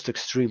the most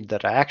extreme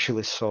that I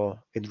actually saw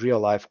in real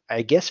life,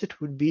 I guess it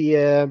would be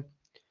a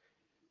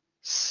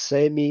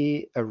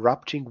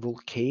semi-erupting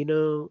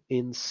volcano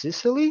in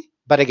Sicily.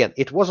 But again,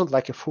 it wasn't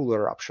like a full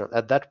eruption.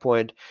 At that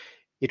point,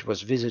 it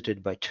was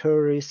visited by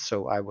tourists,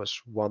 so I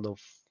was one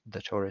of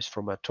the tourists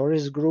from a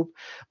tourist group.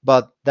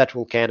 But that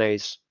volcano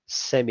is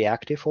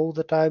semi-active all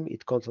the time.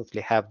 It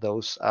constantly have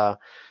those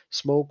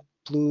smoke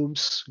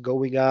plumes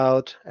going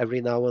out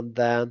every now and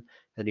then,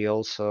 and you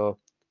also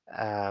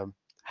um,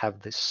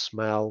 have this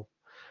smell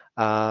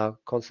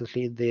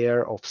constantly in the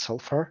air of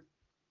sulfur.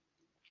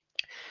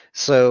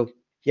 So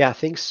yeah,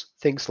 things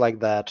like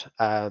that.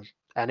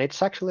 And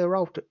it's actually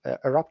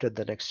erupted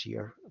the next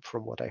year,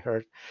 from what I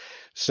heard.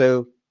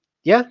 So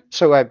yeah,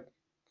 so I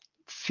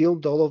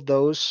filmed all of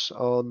those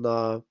on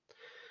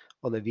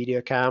a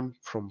video cam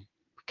from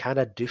kind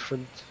of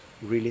different,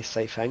 really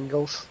safe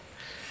angles,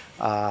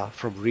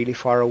 from really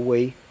far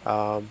away.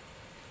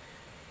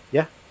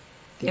 Yeah,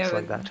 Yeah, things but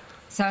like that.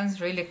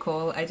 sounds really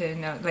cool. I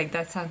don't know, like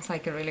that sounds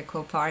like a really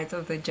cool part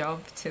of the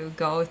job, to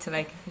go to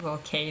like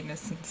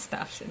volcanoes and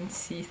stuff and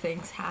see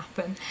things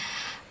happen.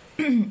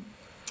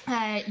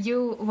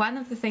 You one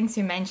of the things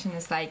you mentioned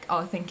is like,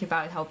 oh, think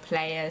about how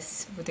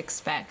players would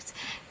expect.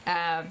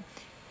 Um,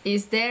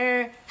 is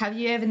there, have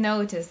you ever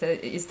noticed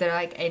that, is there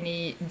like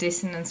any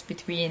dissonance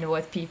between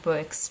what people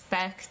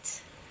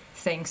expect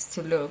things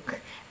to look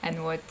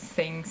and what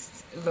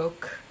things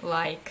look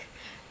like?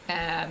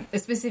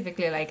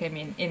 Specifically, like, I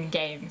mean, in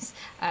games,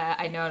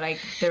 I know like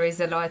there is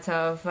a lot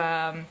of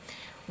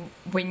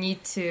we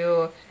need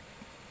to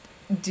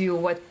do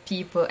what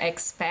people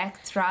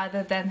expect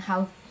rather than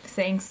how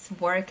things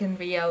work in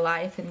real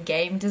life in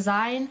game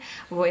design,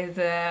 with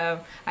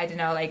I don't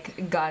know,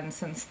 like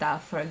guns and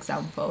stuff, for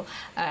example.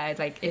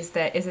 Like, is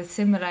it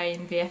similar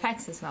in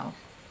VFX as well?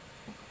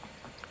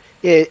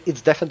 Yeah,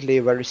 it's definitely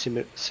very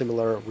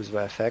similar with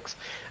VFX.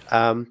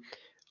 Um,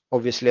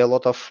 Obviously, a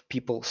lot of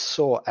people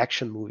saw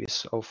action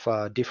movies of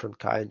different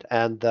kind,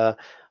 and the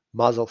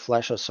muzzle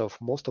flashes of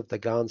most of the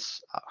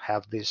guns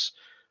have this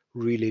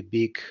really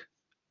big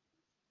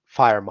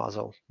fire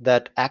muzzle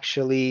that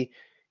actually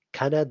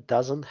kind of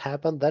doesn't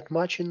happen that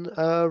much in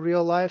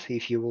real life.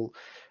 If you will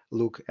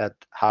look at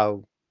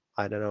how,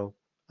 I don't know,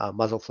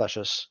 muzzle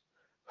flashes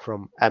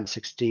from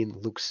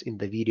M16 looks in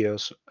the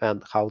videos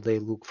and how they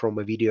look from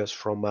videos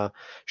from a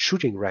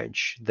shooting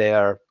range, they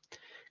are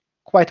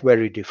quite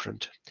very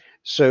different.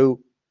 So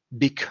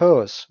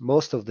because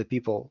most of the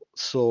people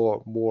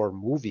saw more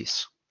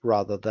movies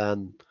rather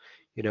than,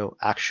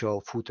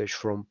 actual footage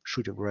from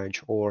shooting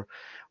range or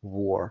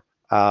war.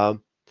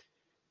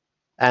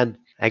 And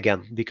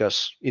again,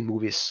 because in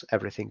movies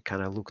everything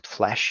kind of looked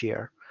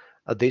flashier,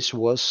 this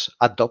was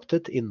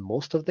adopted in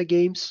most of the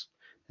games.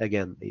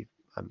 Again, if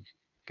I'm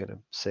gonna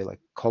say like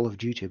Call of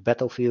Duty,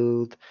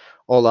 Battlefield,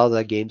 all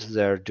other games,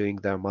 they're doing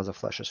their mother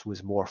flashes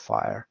with more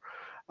fire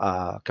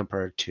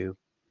compared to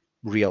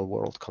real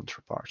world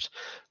counterparts.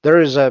 There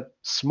is a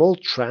small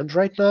trend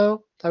right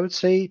now, I would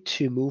say,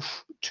 to move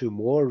to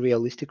more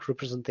realistic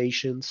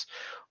representations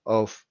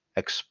of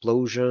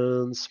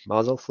explosions,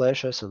 muzzle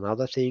flashes, and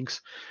other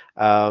things.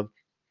 Uh,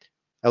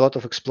 a lot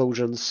of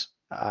explosions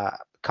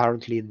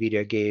currently in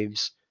video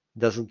games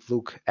doesn't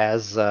look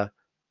as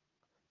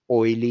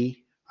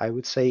oily, I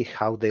would say,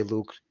 how they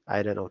looked,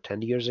 I don't know,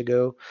 10 years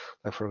ago.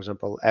 Like, for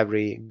example,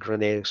 every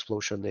grenade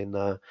explosion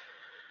in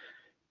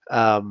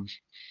um,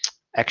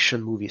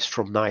 action movies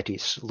from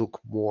 90s look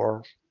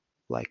more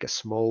like a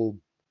small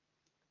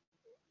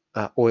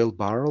oil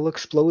barrel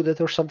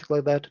exploded or something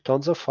like that.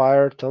 Tons of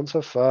fire, tons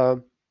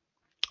of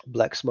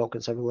black smoke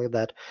and something like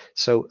that.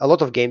 So a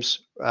lot of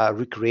games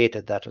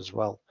recreated that as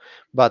well.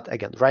 But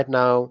again, right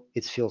now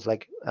it feels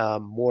like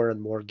more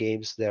and more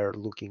games they're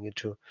looking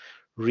into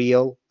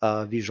real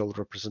visual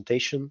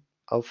representation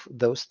of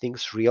those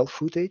things, real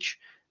footage,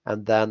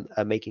 and then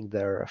making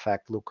their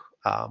effect look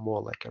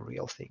more like a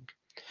real thing.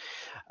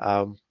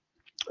 Um,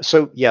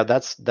 so yeah,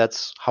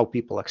 that's how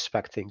people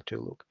expect things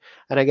to look.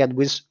 And again,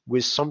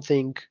 with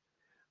something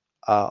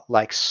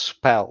like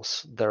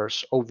spells,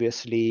 there's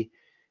obviously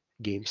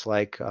games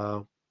like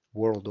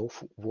World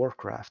of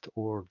Warcraft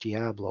or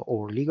Diablo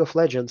or League of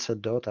Legends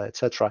and Dota,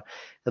 etc.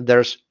 And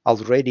there's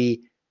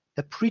already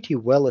a pretty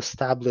well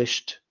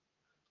established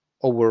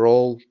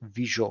overall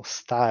visual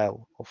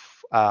style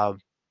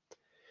of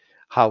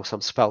how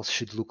some spells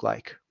should look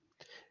like.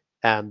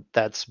 And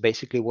that's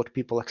basically what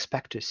people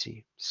expect to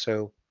see.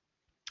 So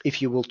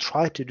if you will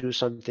try to do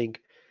something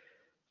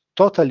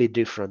totally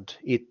different,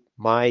 it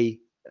might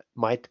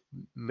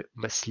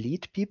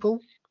mislead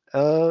people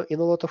in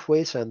a lot of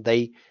ways, and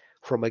they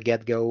from a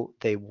get-go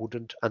they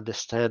wouldn't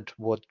understand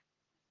what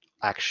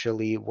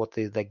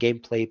is the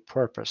gameplay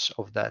purpose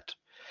of that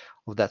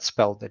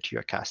spell that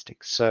you're casting.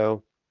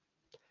 So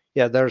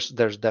yeah, there's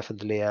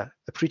definitely a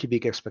pretty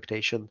big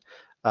expectation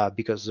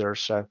because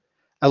there's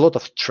a lot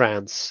of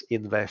trends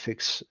in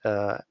VFX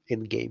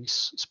in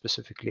games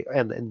specifically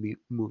and in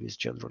movies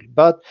generally.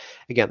 But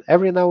again,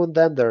 every now and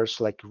then there's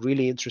like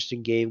really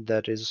interesting game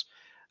that is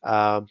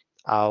um,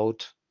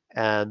 out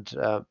and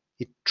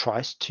it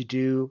tries to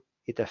do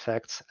it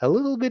affects a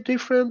little bit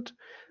different,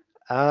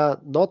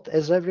 not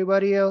as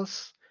everybody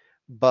else,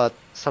 but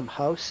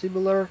somehow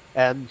similar.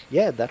 And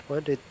yeah, at that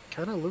point it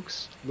kind of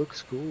looks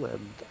cool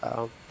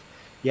and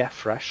yeah,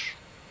 fresh,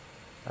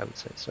 I would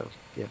say. So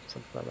yeah,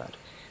 something like that.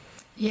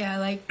 Yeah,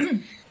 like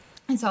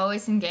it's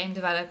always in game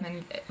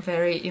development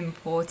very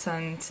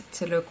important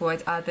to look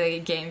what other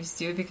games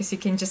do, because you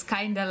can just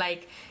kind of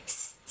like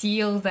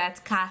steal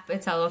that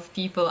capital of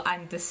people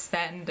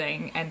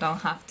understanding and don't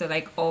have to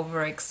like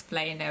over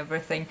explain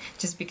everything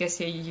just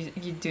because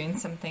you're doing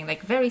something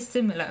like very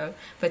similar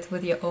but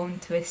with your own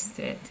twist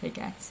to it, I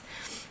guess.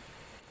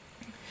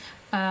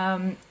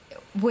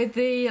 With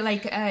the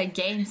like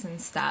games and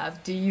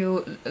stuff, do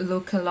you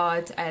look a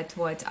lot at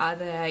what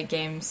other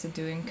games are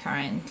doing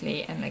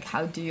currently, and like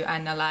how do you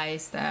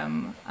analyze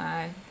them?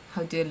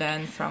 How do you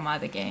learn from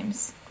other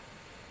games?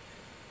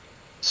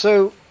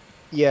 So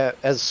yeah,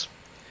 as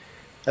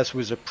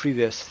with the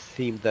previous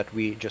theme that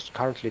we just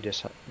currently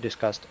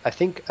discussed, I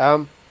think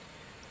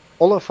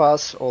all of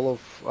us, all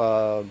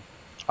of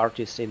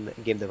artists in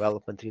game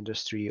development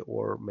industry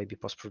or maybe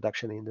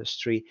post-production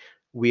industry,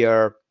 we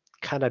are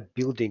kind of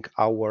building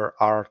our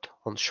art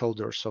on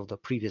shoulders of the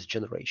previous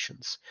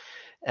generations,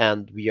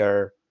 and we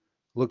are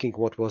looking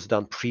what was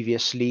done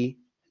previously,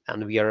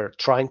 and we are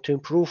trying to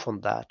improve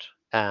on that.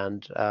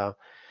 And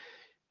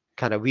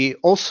kind of we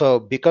also,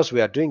 because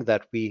we are doing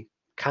that, we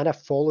kind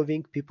of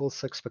following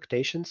people's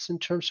expectations in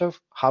terms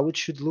of how it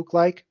should look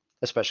like,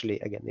 especially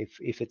again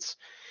if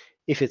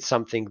it's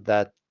something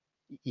that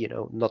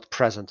not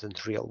present in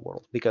the real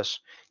world.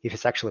 Because if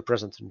it's actually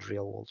present in the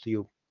real world,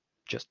 you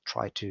just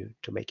try to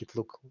make it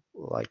look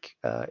like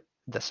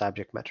the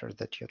subject matter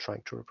that you're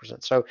trying to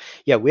represent. So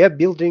yeah, we are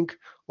building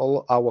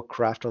all our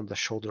craft on the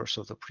shoulders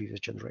of the previous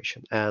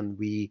generation, and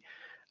we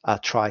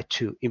try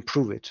to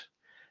improve it.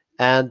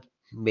 And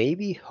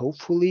maybe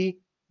hopefully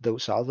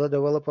those other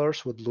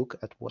developers would look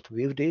at what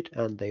we did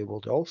and they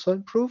would also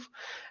improve.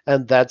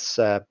 And that's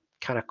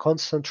kind of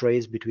constant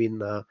race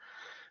between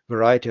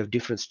variety of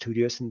different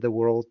studios in the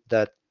world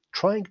that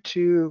trying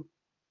to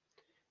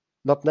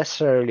not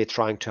necessarily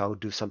trying to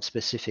outdo some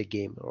specific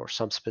game or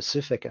some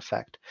specific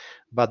effect,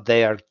 but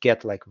they are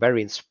get like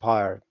very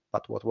inspired by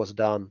what was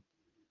done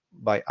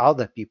by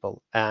other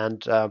people,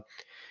 and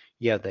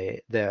yeah,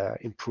 they're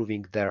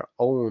improving their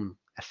own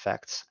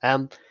effects,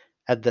 and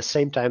at the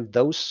same time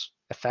those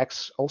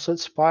effects also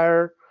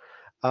inspire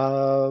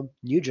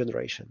new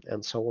generation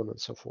and so on and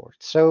so forth.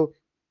 So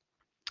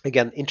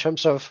again, in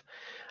terms of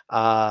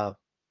uh,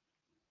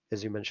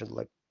 as you mentioned,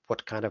 like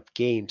what kind of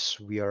games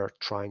we are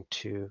trying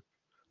to,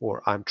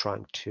 or I'm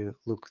trying to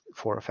look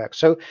for effects.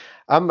 So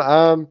I'm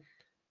um,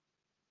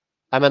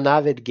 I'm an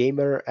avid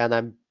gamer and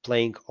I'm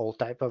playing all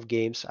type of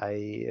games.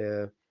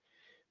 I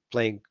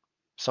playing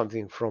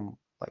something from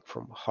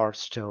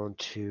Hearthstone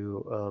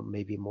to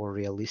maybe more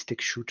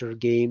realistic shooter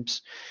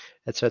games,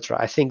 etc.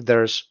 I think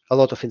there's a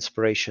lot of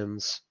inspiration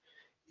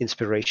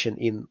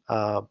in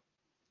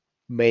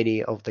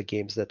many of the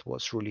games that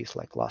was released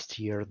like last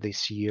year,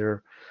 this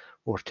year,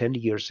 or 10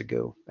 years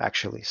ago,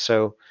 actually.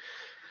 So,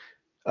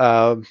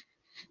 um,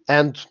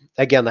 and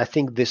again, I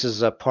think this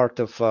is a uh, part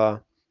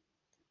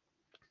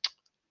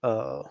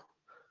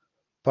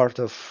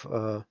of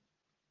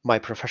my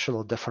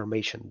professional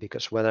deformation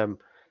because when I'm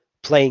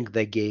playing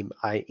the game,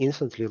 I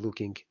instantly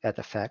looking at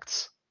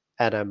effects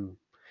and I'm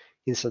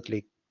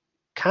instantly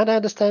kind of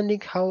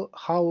understanding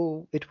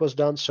how it was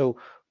done. So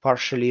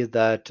partially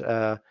that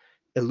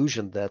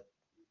illusion that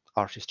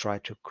artists try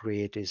to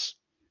create is,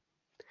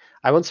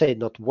 I won't say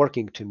not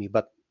working to me,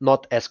 but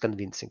not as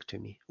convincing to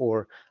me.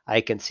 Or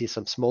I can see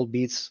some small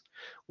bits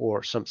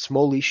or some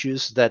small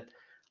issues that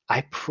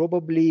I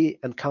probably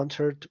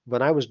encountered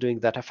when I was doing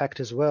that effect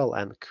as well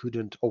and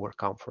couldn't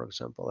overcome, for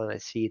example. And I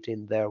see it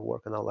in their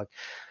work and I'm like,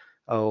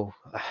 oh,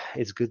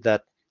 it's good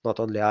that not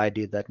only I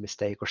did that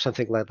mistake or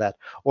something like that.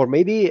 Or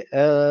maybe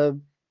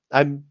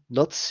I'm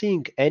not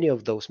seeing any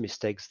of those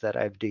mistakes that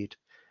I've did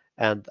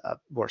and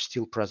were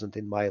still present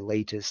in my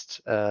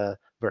latest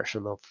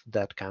version of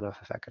that kind of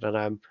effect.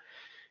 And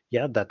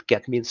yeah, that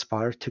get me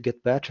inspired to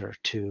get better,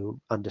 to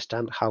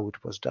understand how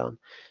it was done.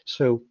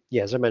 So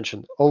yeah, as I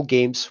mentioned, all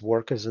games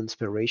work as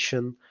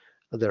inspiration.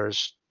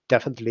 There's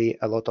definitely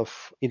a lot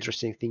of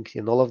interesting things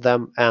in all of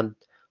them. And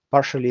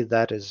partially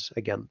that is,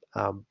 again,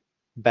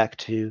 back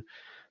to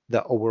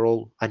the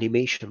overall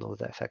animation of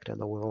the effect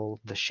and overall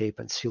the shape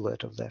and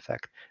silhouette of the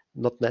effect.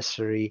 Not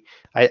necessary.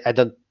 I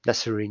don't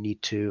necessarily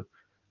need to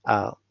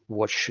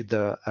watch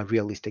the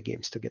realistic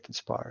games to get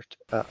inspired.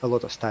 A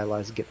lot of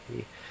stylized get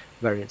me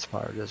very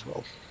inspired as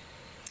well.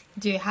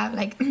 Do you have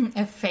like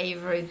a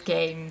favorite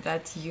game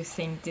that you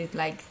think did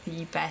like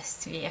the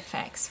best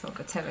VFX for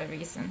whatever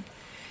reason?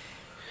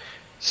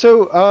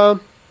 So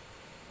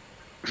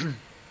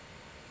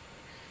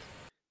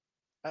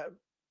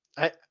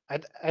I,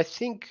 I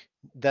think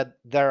that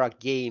there are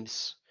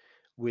games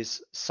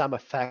with some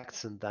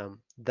effects in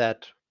them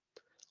that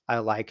I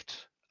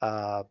liked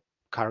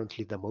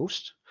currently the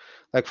most.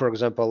 Like for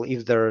example,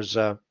 if there's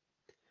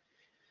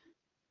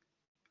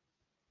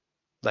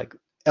like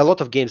a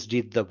lot of games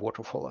did the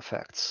waterfall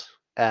effects,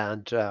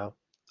 and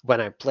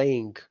when I'm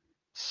playing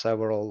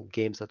several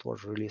games that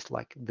was released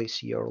like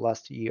this year or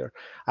last year,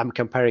 I'm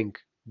comparing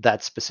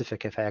that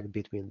specific effect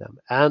between them,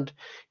 and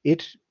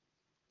it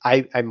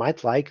I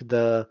might like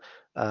the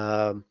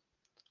um,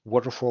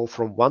 waterfall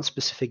from one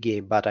specific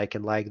game, but I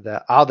can like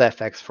the other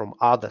effects from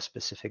other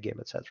specific game,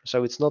 etc.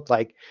 So it's not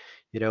like,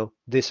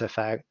 this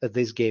effect,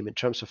 this game in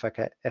terms of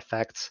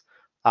effects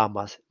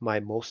are my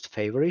most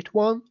favorite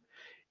one.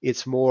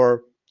 It's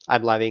more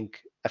I'm loving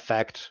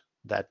effect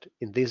that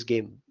in this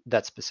game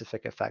that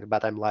specific effect,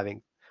 but I'm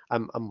loving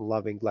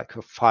like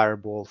a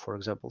fireball, for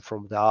example,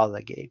 from the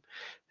other game,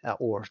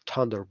 or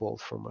thunderbolt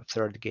from a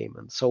third game,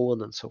 and so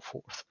on and so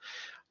forth,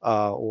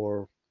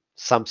 or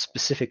some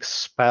specific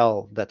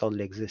spell that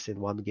only exists in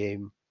one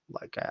game.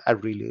 Like I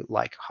really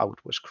like how it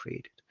was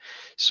created.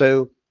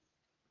 So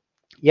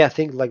yeah,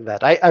 things like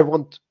that. I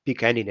won't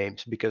pick any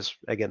names because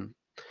again,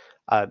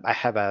 I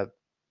have a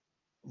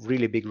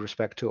really big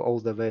respect to all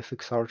the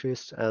VFX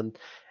artists, and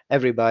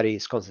everybody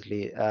is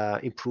constantly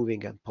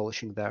improving and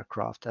polishing their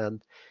craft.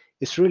 And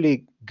it's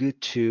really good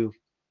to,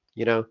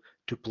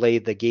 to play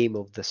the game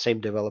of the same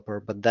developer,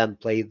 but then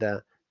play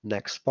the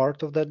next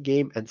part of that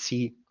game and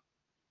see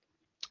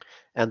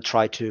and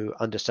try to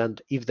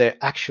understand if they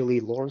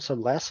actually learn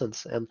some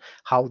lessons and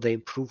how they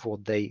improve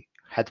what they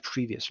had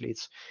previously.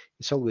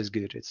 It's always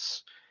good.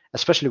 It's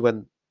especially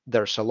when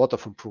there's a lot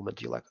of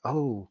improvement. You're like,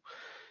 oh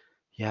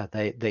yeah,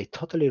 they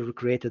totally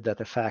recreated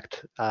that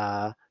effect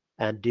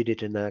and did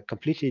it in a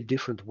completely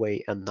different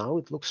way, and now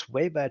it looks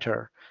way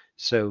better.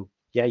 So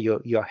yeah,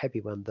 you're happy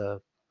when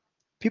the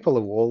people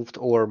evolved,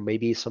 or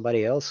maybe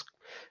somebody else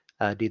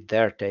did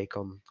their take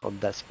on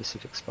that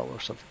specific spell or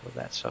something like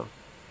that. So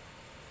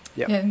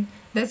yeah. Yeah,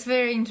 that's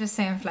very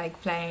interesting of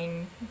like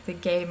playing the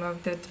game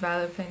of the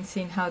developer and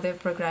seeing how they're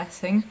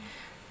progressing.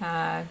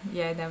 Yeah,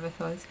 I never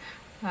thought.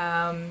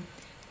 Um,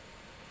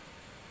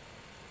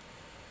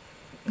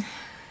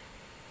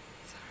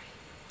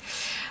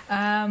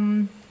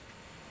 um,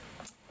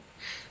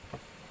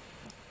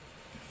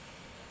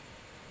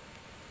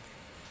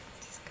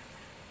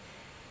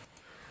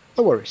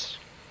 No worries.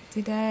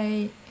 did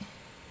I?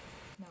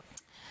 No.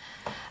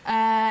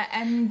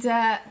 And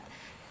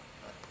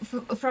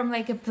from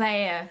like a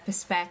player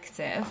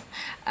perspective,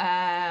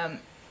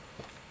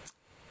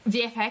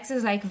 VFX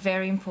is like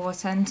very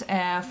important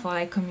for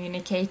like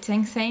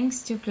communicating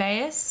things to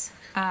players.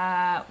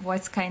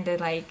 What's kind of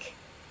like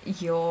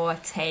your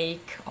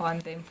take on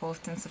the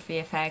importance of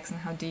VFX and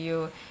how do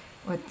you,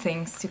 what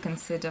things to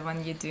consider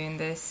when you're doing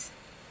this?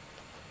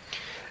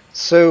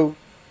 So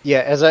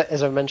yeah, as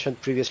I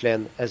mentioned previously,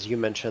 and as you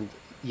mentioned,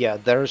 yeah,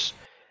 there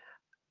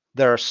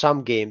are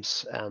some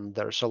games, and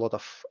there's a lot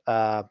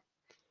of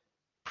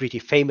pretty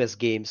famous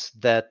games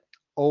that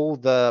all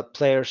the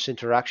players'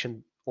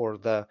 interaction or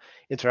the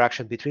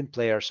interaction between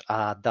players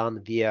are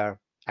done via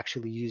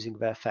actually using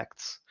the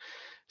effects.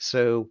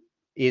 So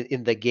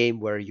in the game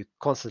where you're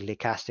constantly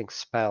casting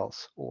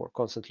spells or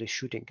constantly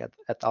shooting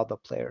at other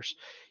players,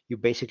 you're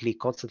basically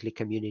constantly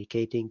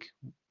communicating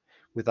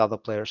with other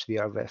players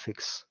via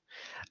VFX.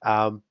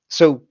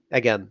 So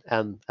again,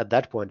 and at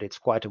that point, it's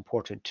quite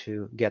important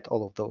to get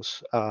all of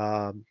those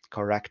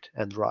correct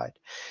and right.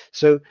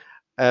 So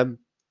um,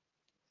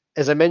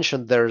 as I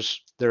mentioned,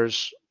 there's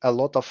a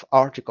lot of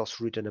articles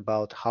written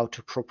about how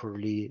to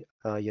properly,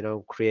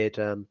 create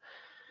an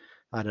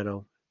I don't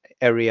know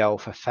area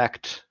of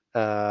effect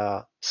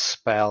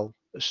spell,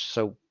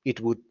 so it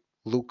would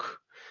look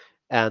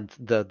and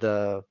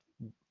the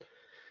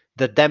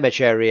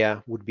damage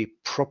area would be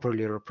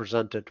properly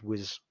represented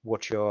with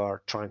what you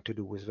are trying to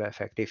do with the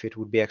effect. If it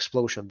would be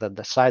explosion, then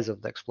the size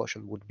of the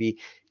explosion would be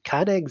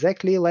kind of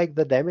exactly like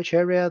the damage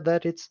area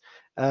that it's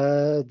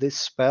this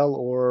spell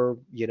or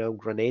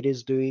grenade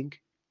is doing.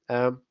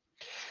 Um,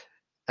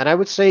 and I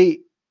would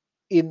say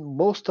in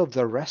most of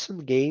the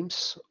recent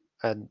games,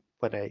 and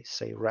when I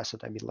say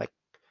recent, I mean like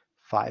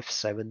 5,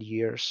 7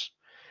 years,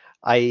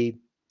 I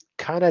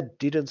kind of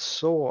didn't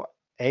saw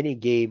any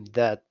game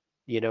that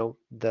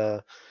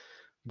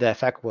the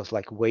effect was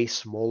like way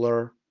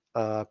smaller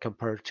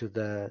compared to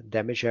the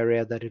damage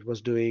area that it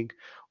was doing,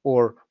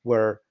 or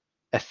where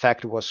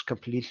effect was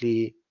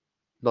completely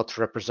not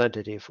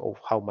representative of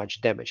how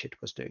much damage it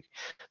was doing.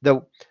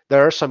 Though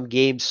there are some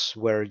games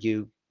where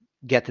you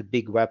get a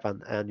big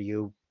weapon and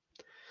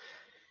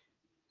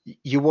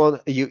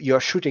you're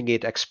shooting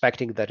it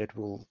expecting that it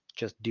will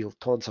just deal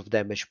tons of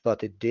damage,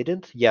 but it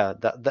didn't. Yeah,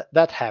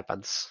 that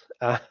happens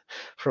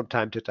from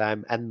time to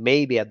time, and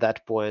maybe at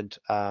that point,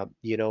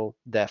 the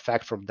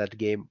effect from that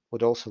game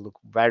would also look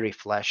very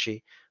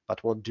flashy,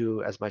 but won't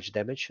do as much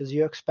damage as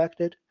you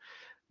expected.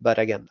 But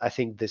again, I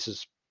think this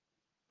is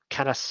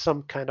kind of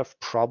some kind of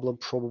problem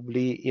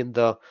probably in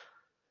the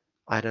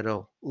I don't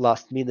know,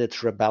 last minute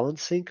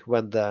rebalancing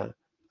when the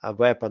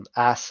weapon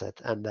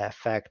asset and the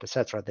effect,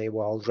 etc., they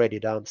were already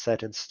done,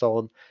 set in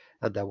stone,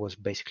 and there was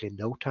basically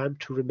no time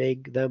to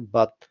remake them.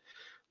 But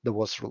there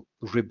was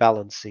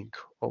rebalancing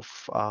of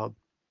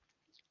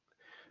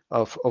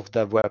of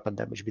the weapon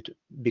damage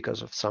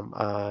because of some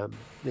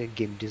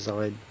game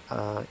design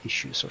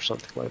issues or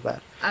something like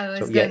that. I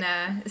So was yeah,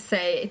 gonna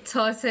say it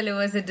totally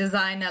was a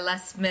designer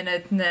last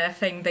minute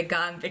nerfing the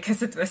gun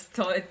because it was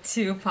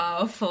too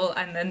powerful,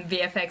 and then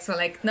VFX were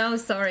like, "No,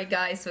 sorry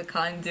guys, we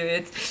can't do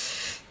it."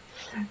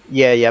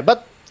 yeah.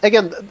 But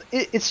again,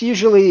 it's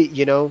usually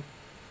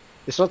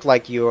it's not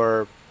like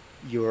you're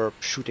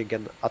shooting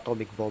an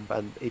atomic bomb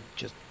and it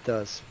just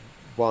does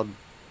one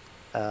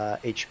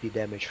HP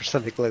damage or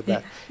something like Yeah.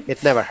 that.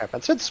 It never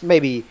happens. It's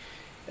maybe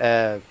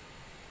uh,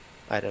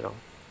 I don't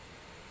know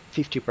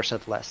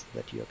 50% less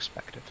that you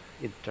expected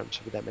in terms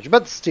of damage,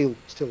 but still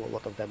a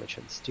lot of damage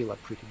and still a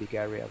pretty big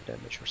area of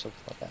damage or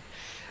something like that.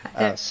 Are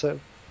there,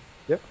 So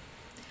yeah.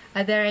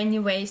 are there any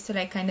ways to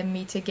like kind of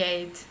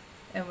mitigate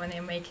when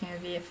you're making a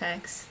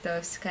VFX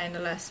those kind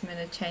of last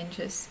minute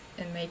changes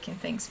and making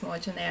things more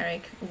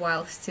generic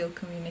while still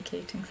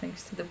communicating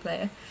things to the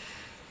player?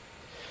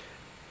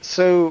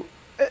 So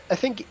I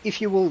think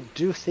if you will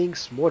do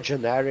things more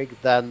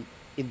generic, then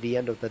in the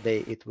end of the day,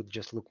 it would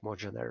just look more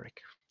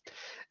generic.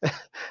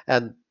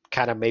 And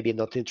kind of maybe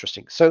not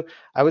interesting. So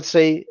I would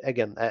say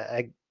again,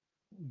 a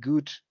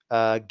good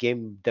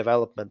game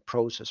development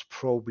process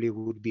probably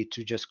would be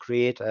to just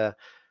create a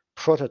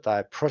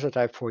prototype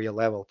for your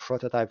level,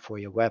 prototype for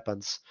your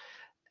weapons,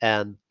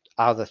 and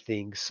other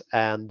things.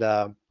 And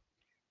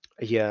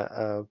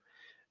yeah,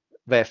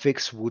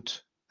 VFX would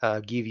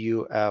give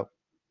you a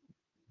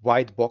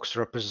white box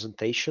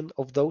representation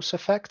of those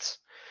effects,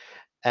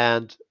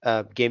 and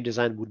game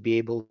design would be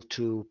able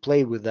to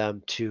play with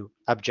them to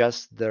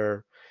adjust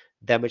their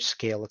damage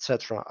scale,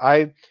 etc.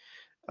 I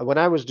When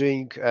I was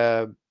doing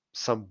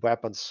some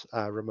weapons,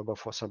 I remember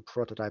for some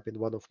prototype in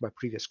one of my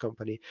previous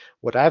company,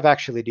 what I've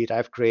actually did,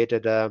 I've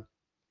created an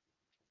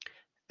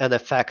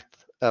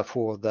effect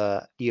for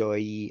the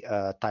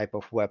EOE type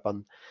of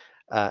weapon.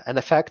 An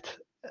effect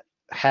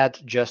had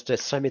just a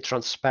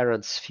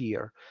semi-transparent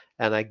sphere,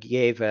 and I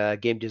gave a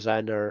game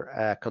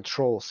designer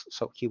controls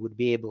so he would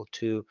be able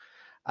to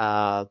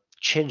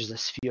change the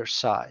sphere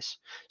size.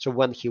 So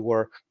when he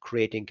were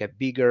creating a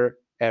bigger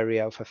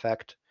area of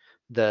effect,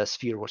 the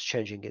sphere was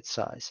changing its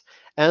size.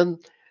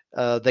 And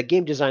the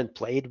game design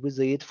played with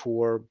it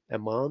for a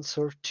month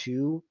or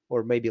two,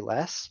 or maybe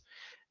less,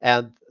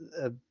 and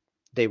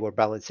they were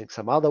balancing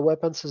some other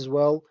weapons as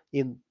well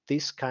in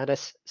this kind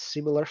of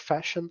similar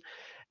fashion.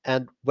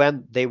 And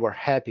when they were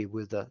happy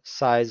with the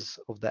size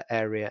of the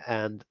area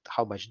and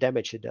how much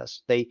damage it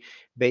does, they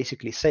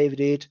basically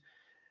saved it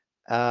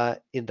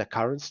in the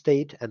current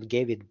state and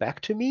gave it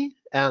back to me,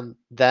 and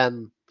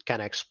then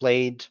kind of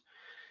explained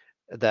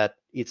that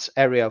it's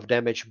area of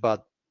damage,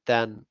 but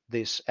than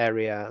this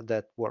area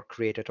that were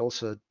created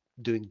also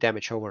doing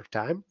damage over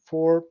time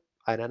for,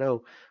 I don't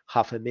know,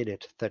 half a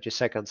minute, 30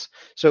 seconds.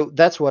 So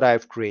that's what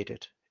I've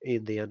created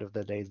in the end of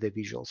the day, the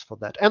visuals for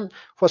that. And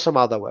for some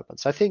other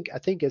weapons. I think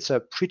it's a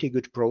pretty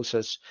good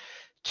process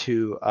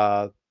to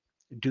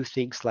do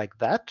things like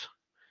that.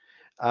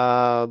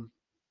 Um,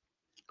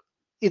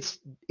 it's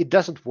it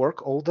doesn't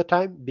work all the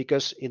time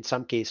because in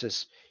some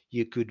cases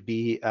you could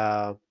be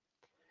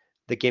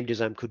the game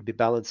design could be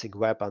balancing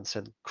weapons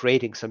and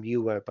creating some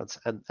new weapons,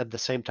 and at the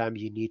same time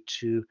you need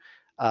to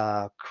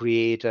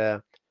create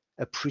a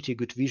pretty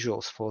good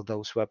visuals for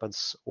those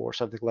weapons or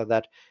something like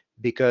that,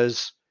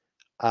 because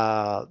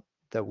uh,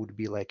 there would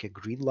be like a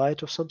green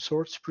light of some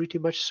sorts pretty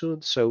much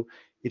soon. So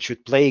it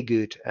should play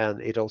good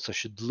and it also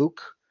should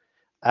look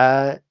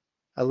uh,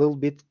 a little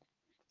bit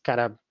kind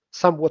of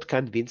somewhat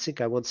convincing.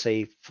 I won't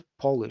say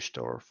polished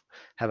or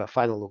have a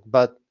final look,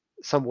 but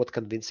somewhat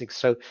convincing.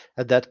 So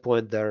at that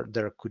point,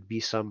 there could be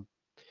some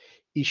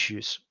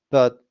issues.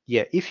 But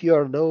yeah, if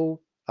you know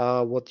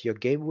what your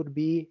game would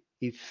be,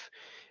 if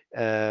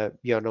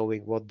you're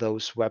knowing what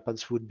those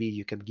weapons would be,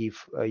 you can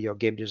give your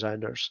game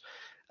designers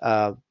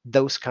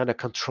those kind of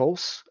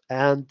controls,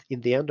 and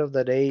in the end of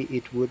the day,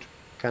 it would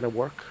kind of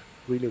work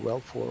really well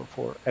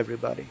for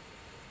everybody.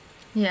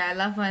 Yeah, I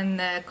love when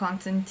the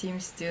content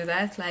teams do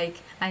that, like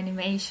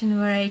animation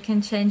where I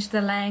can change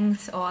the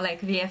length, or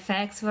like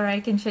VFX where I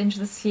can change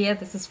the sphere.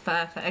 This is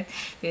perfect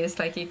because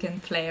like you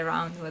can play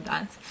around with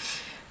that.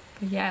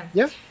 But yeah.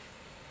 Yeah.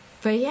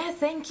 But yeah,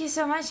 thank you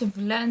so much. I've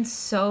learned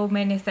so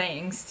many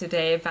things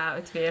today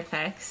about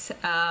VFX.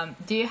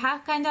 Do you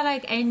have kind of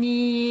like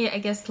any, I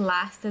guess,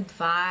 last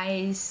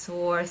advice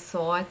or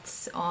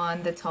thoughts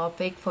on the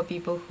topic for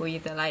people who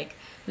either like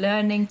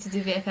learning to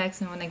do VFX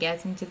and want to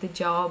get into the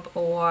job,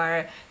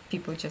 or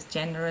people just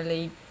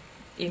generally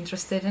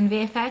interested in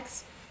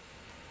VFX?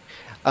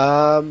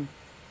 Um,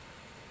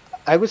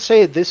 I would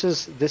say this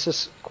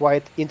is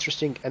quite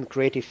interesting and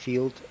creative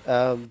field,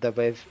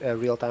 the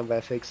real-time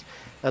VFX,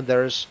 and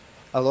there's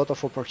a lot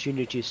of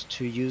opportunities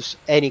to use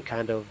any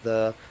kind of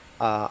the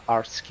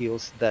art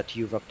skills that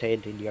you've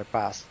obtained in your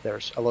past.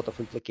 There's a lot of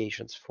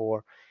implications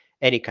for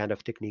any kind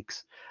of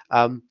techniques.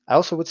 I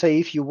also would say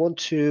if you want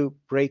to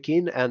break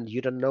in and you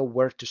don't know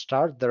where to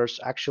start, there's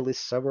actually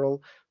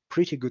several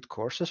pretty good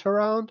courses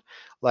around.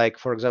 Like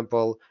for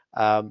example,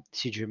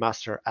 CG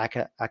Master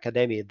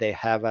Academy, they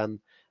have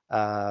an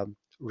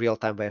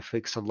real-time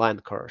VFX online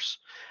course,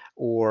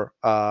 or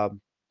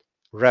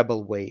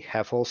Rebel Way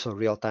have also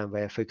real-time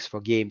VFX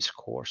for games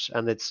course,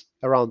 and it's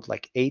around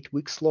like 8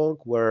 weeks long,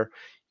 where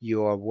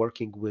you are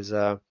working with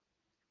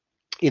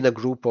in a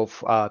group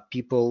of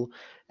people,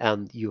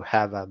 and you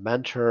have a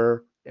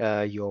mentor.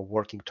 You're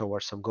working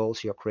towards some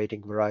goals. You're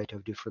creating a variety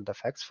of different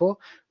effects for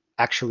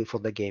actually for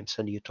the games,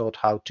 and you taught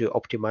how to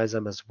optimize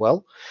them as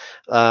well.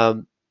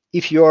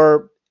 If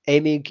you're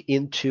aiming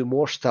into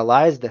more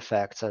stylized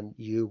effects and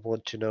you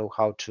want to know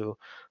how to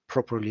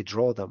properly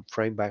draw them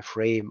frame by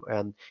frame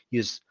and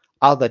use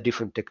other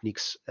different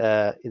techniques,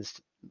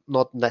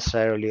 not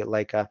necessarily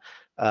like a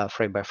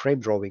frame by frame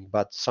drawing,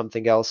 but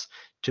something else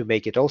to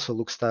make it also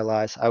look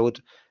stylized, I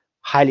would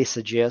highly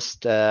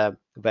suggest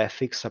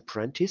VFX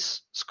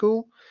Apprentice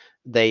School.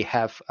 They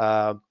have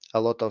a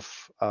lot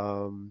of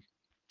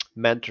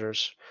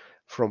mentors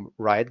from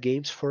Riot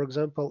Games, for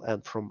example,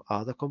 and from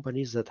other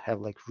companies that have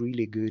like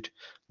really good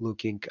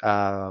looking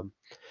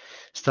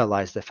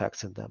stylized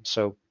effects in them.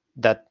 So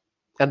that,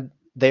 and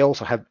they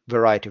also have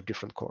variety of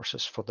different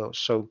courses for those.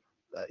 So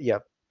yeah,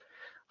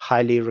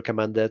 highly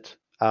recommended.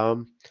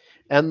 And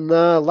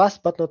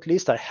last but not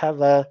least, I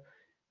have a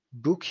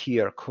book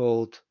here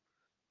called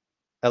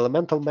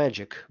Elemental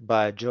Magic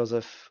by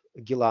Joseph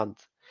Gilland.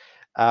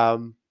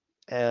 Um,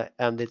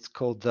 and it's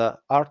called The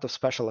Art of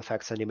Special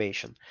Effects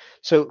Animation.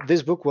 So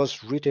this book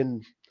was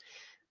written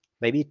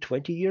maybe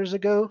 20 years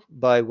ago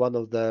by one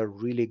of the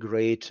really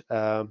great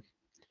 2D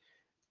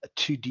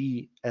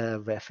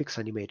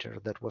VFX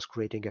animator that was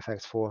creating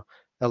effects for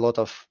a lot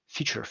of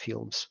feature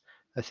films.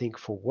 I think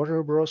for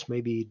Warner Bros,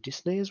 maybe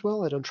Disney as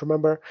well. I don't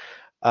remember.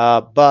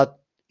 But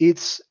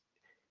it's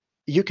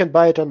you can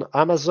buy it on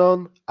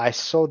Amazon. I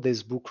saw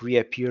this book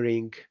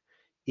reappearing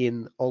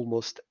in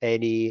almost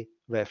any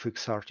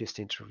VFX artist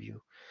interview,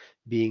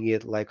 being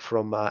it like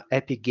from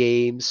Epic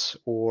Games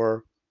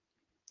or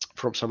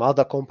from some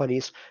other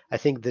companies. I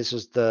think this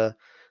is the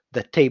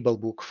table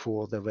book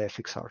for the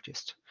VFX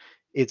artist.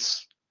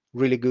 It's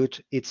really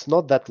good. It's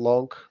not that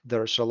long.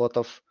 There's a lot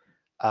of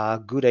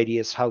good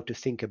ideas how to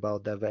think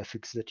about the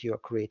VFX that you are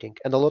creating,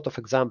 and a lot of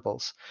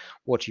examples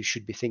what you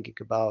should be thinking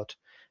about,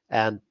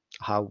 and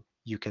how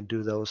you can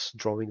do those,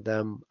 drawing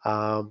them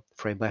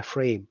frame by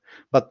frame.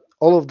 But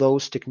all of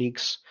those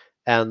techniques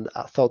and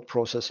thought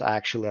process are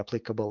actually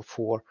applicable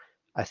for,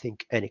 I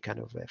think, any kind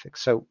of VFX.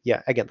 So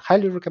yeah, again,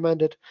 highly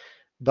recommended.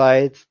 Buy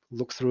it,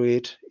 look through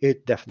it.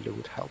 It definitely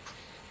would help.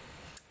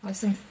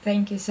 Awesome.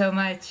 Thank you so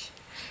much.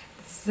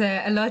 It's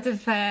a lot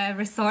of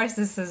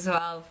resources as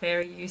well,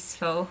 very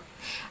useful.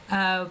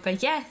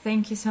 But yeah,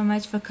 thank you so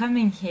much for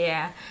coming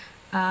here.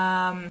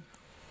 Um,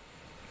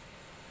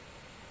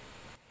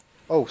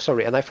 Oh,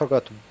 sorry, and I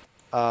forgot.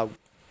 Uh,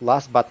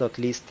 Last but not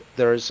least,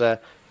 there's a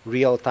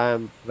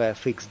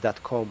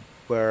realtimevfx.com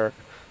where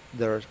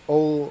there's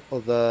all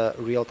of the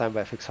real-time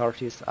VFX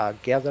artists are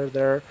gathered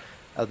there.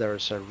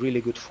 There's a really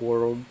good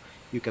forum.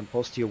 You can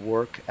post your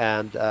work,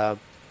 and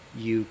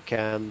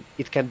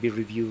it can be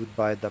reviewed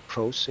by the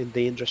pros in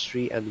the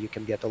industry, and you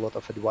can get a lot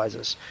of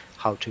advices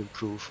how to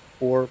improve.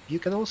 Or you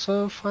can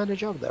also find a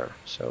job there.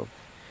 So,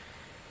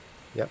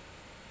 yeah.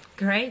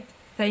 Great,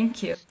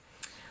 thank you.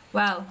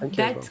 Well, Thank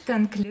you, that both.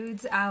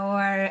 concludes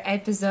our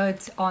episode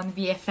on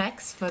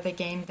VFX for the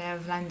Game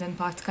Dev London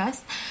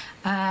podcast.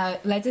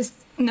 Let us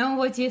know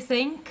what you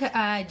think.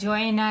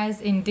 Join us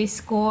in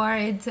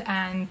Discord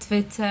and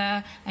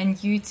Twitter and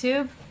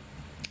YouTube.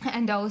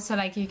 And also,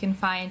 you can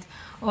find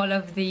all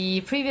of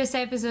the previous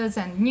episodes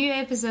and new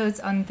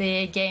episodes on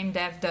the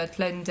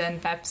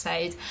gamedev.london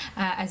website,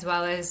 as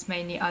well as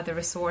many other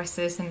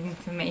resources and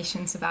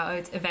informations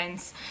about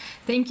events.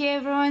 Thank you,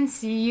 everyone.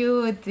 See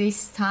you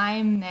this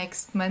time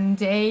next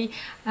Monday.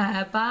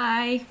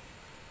 Bye.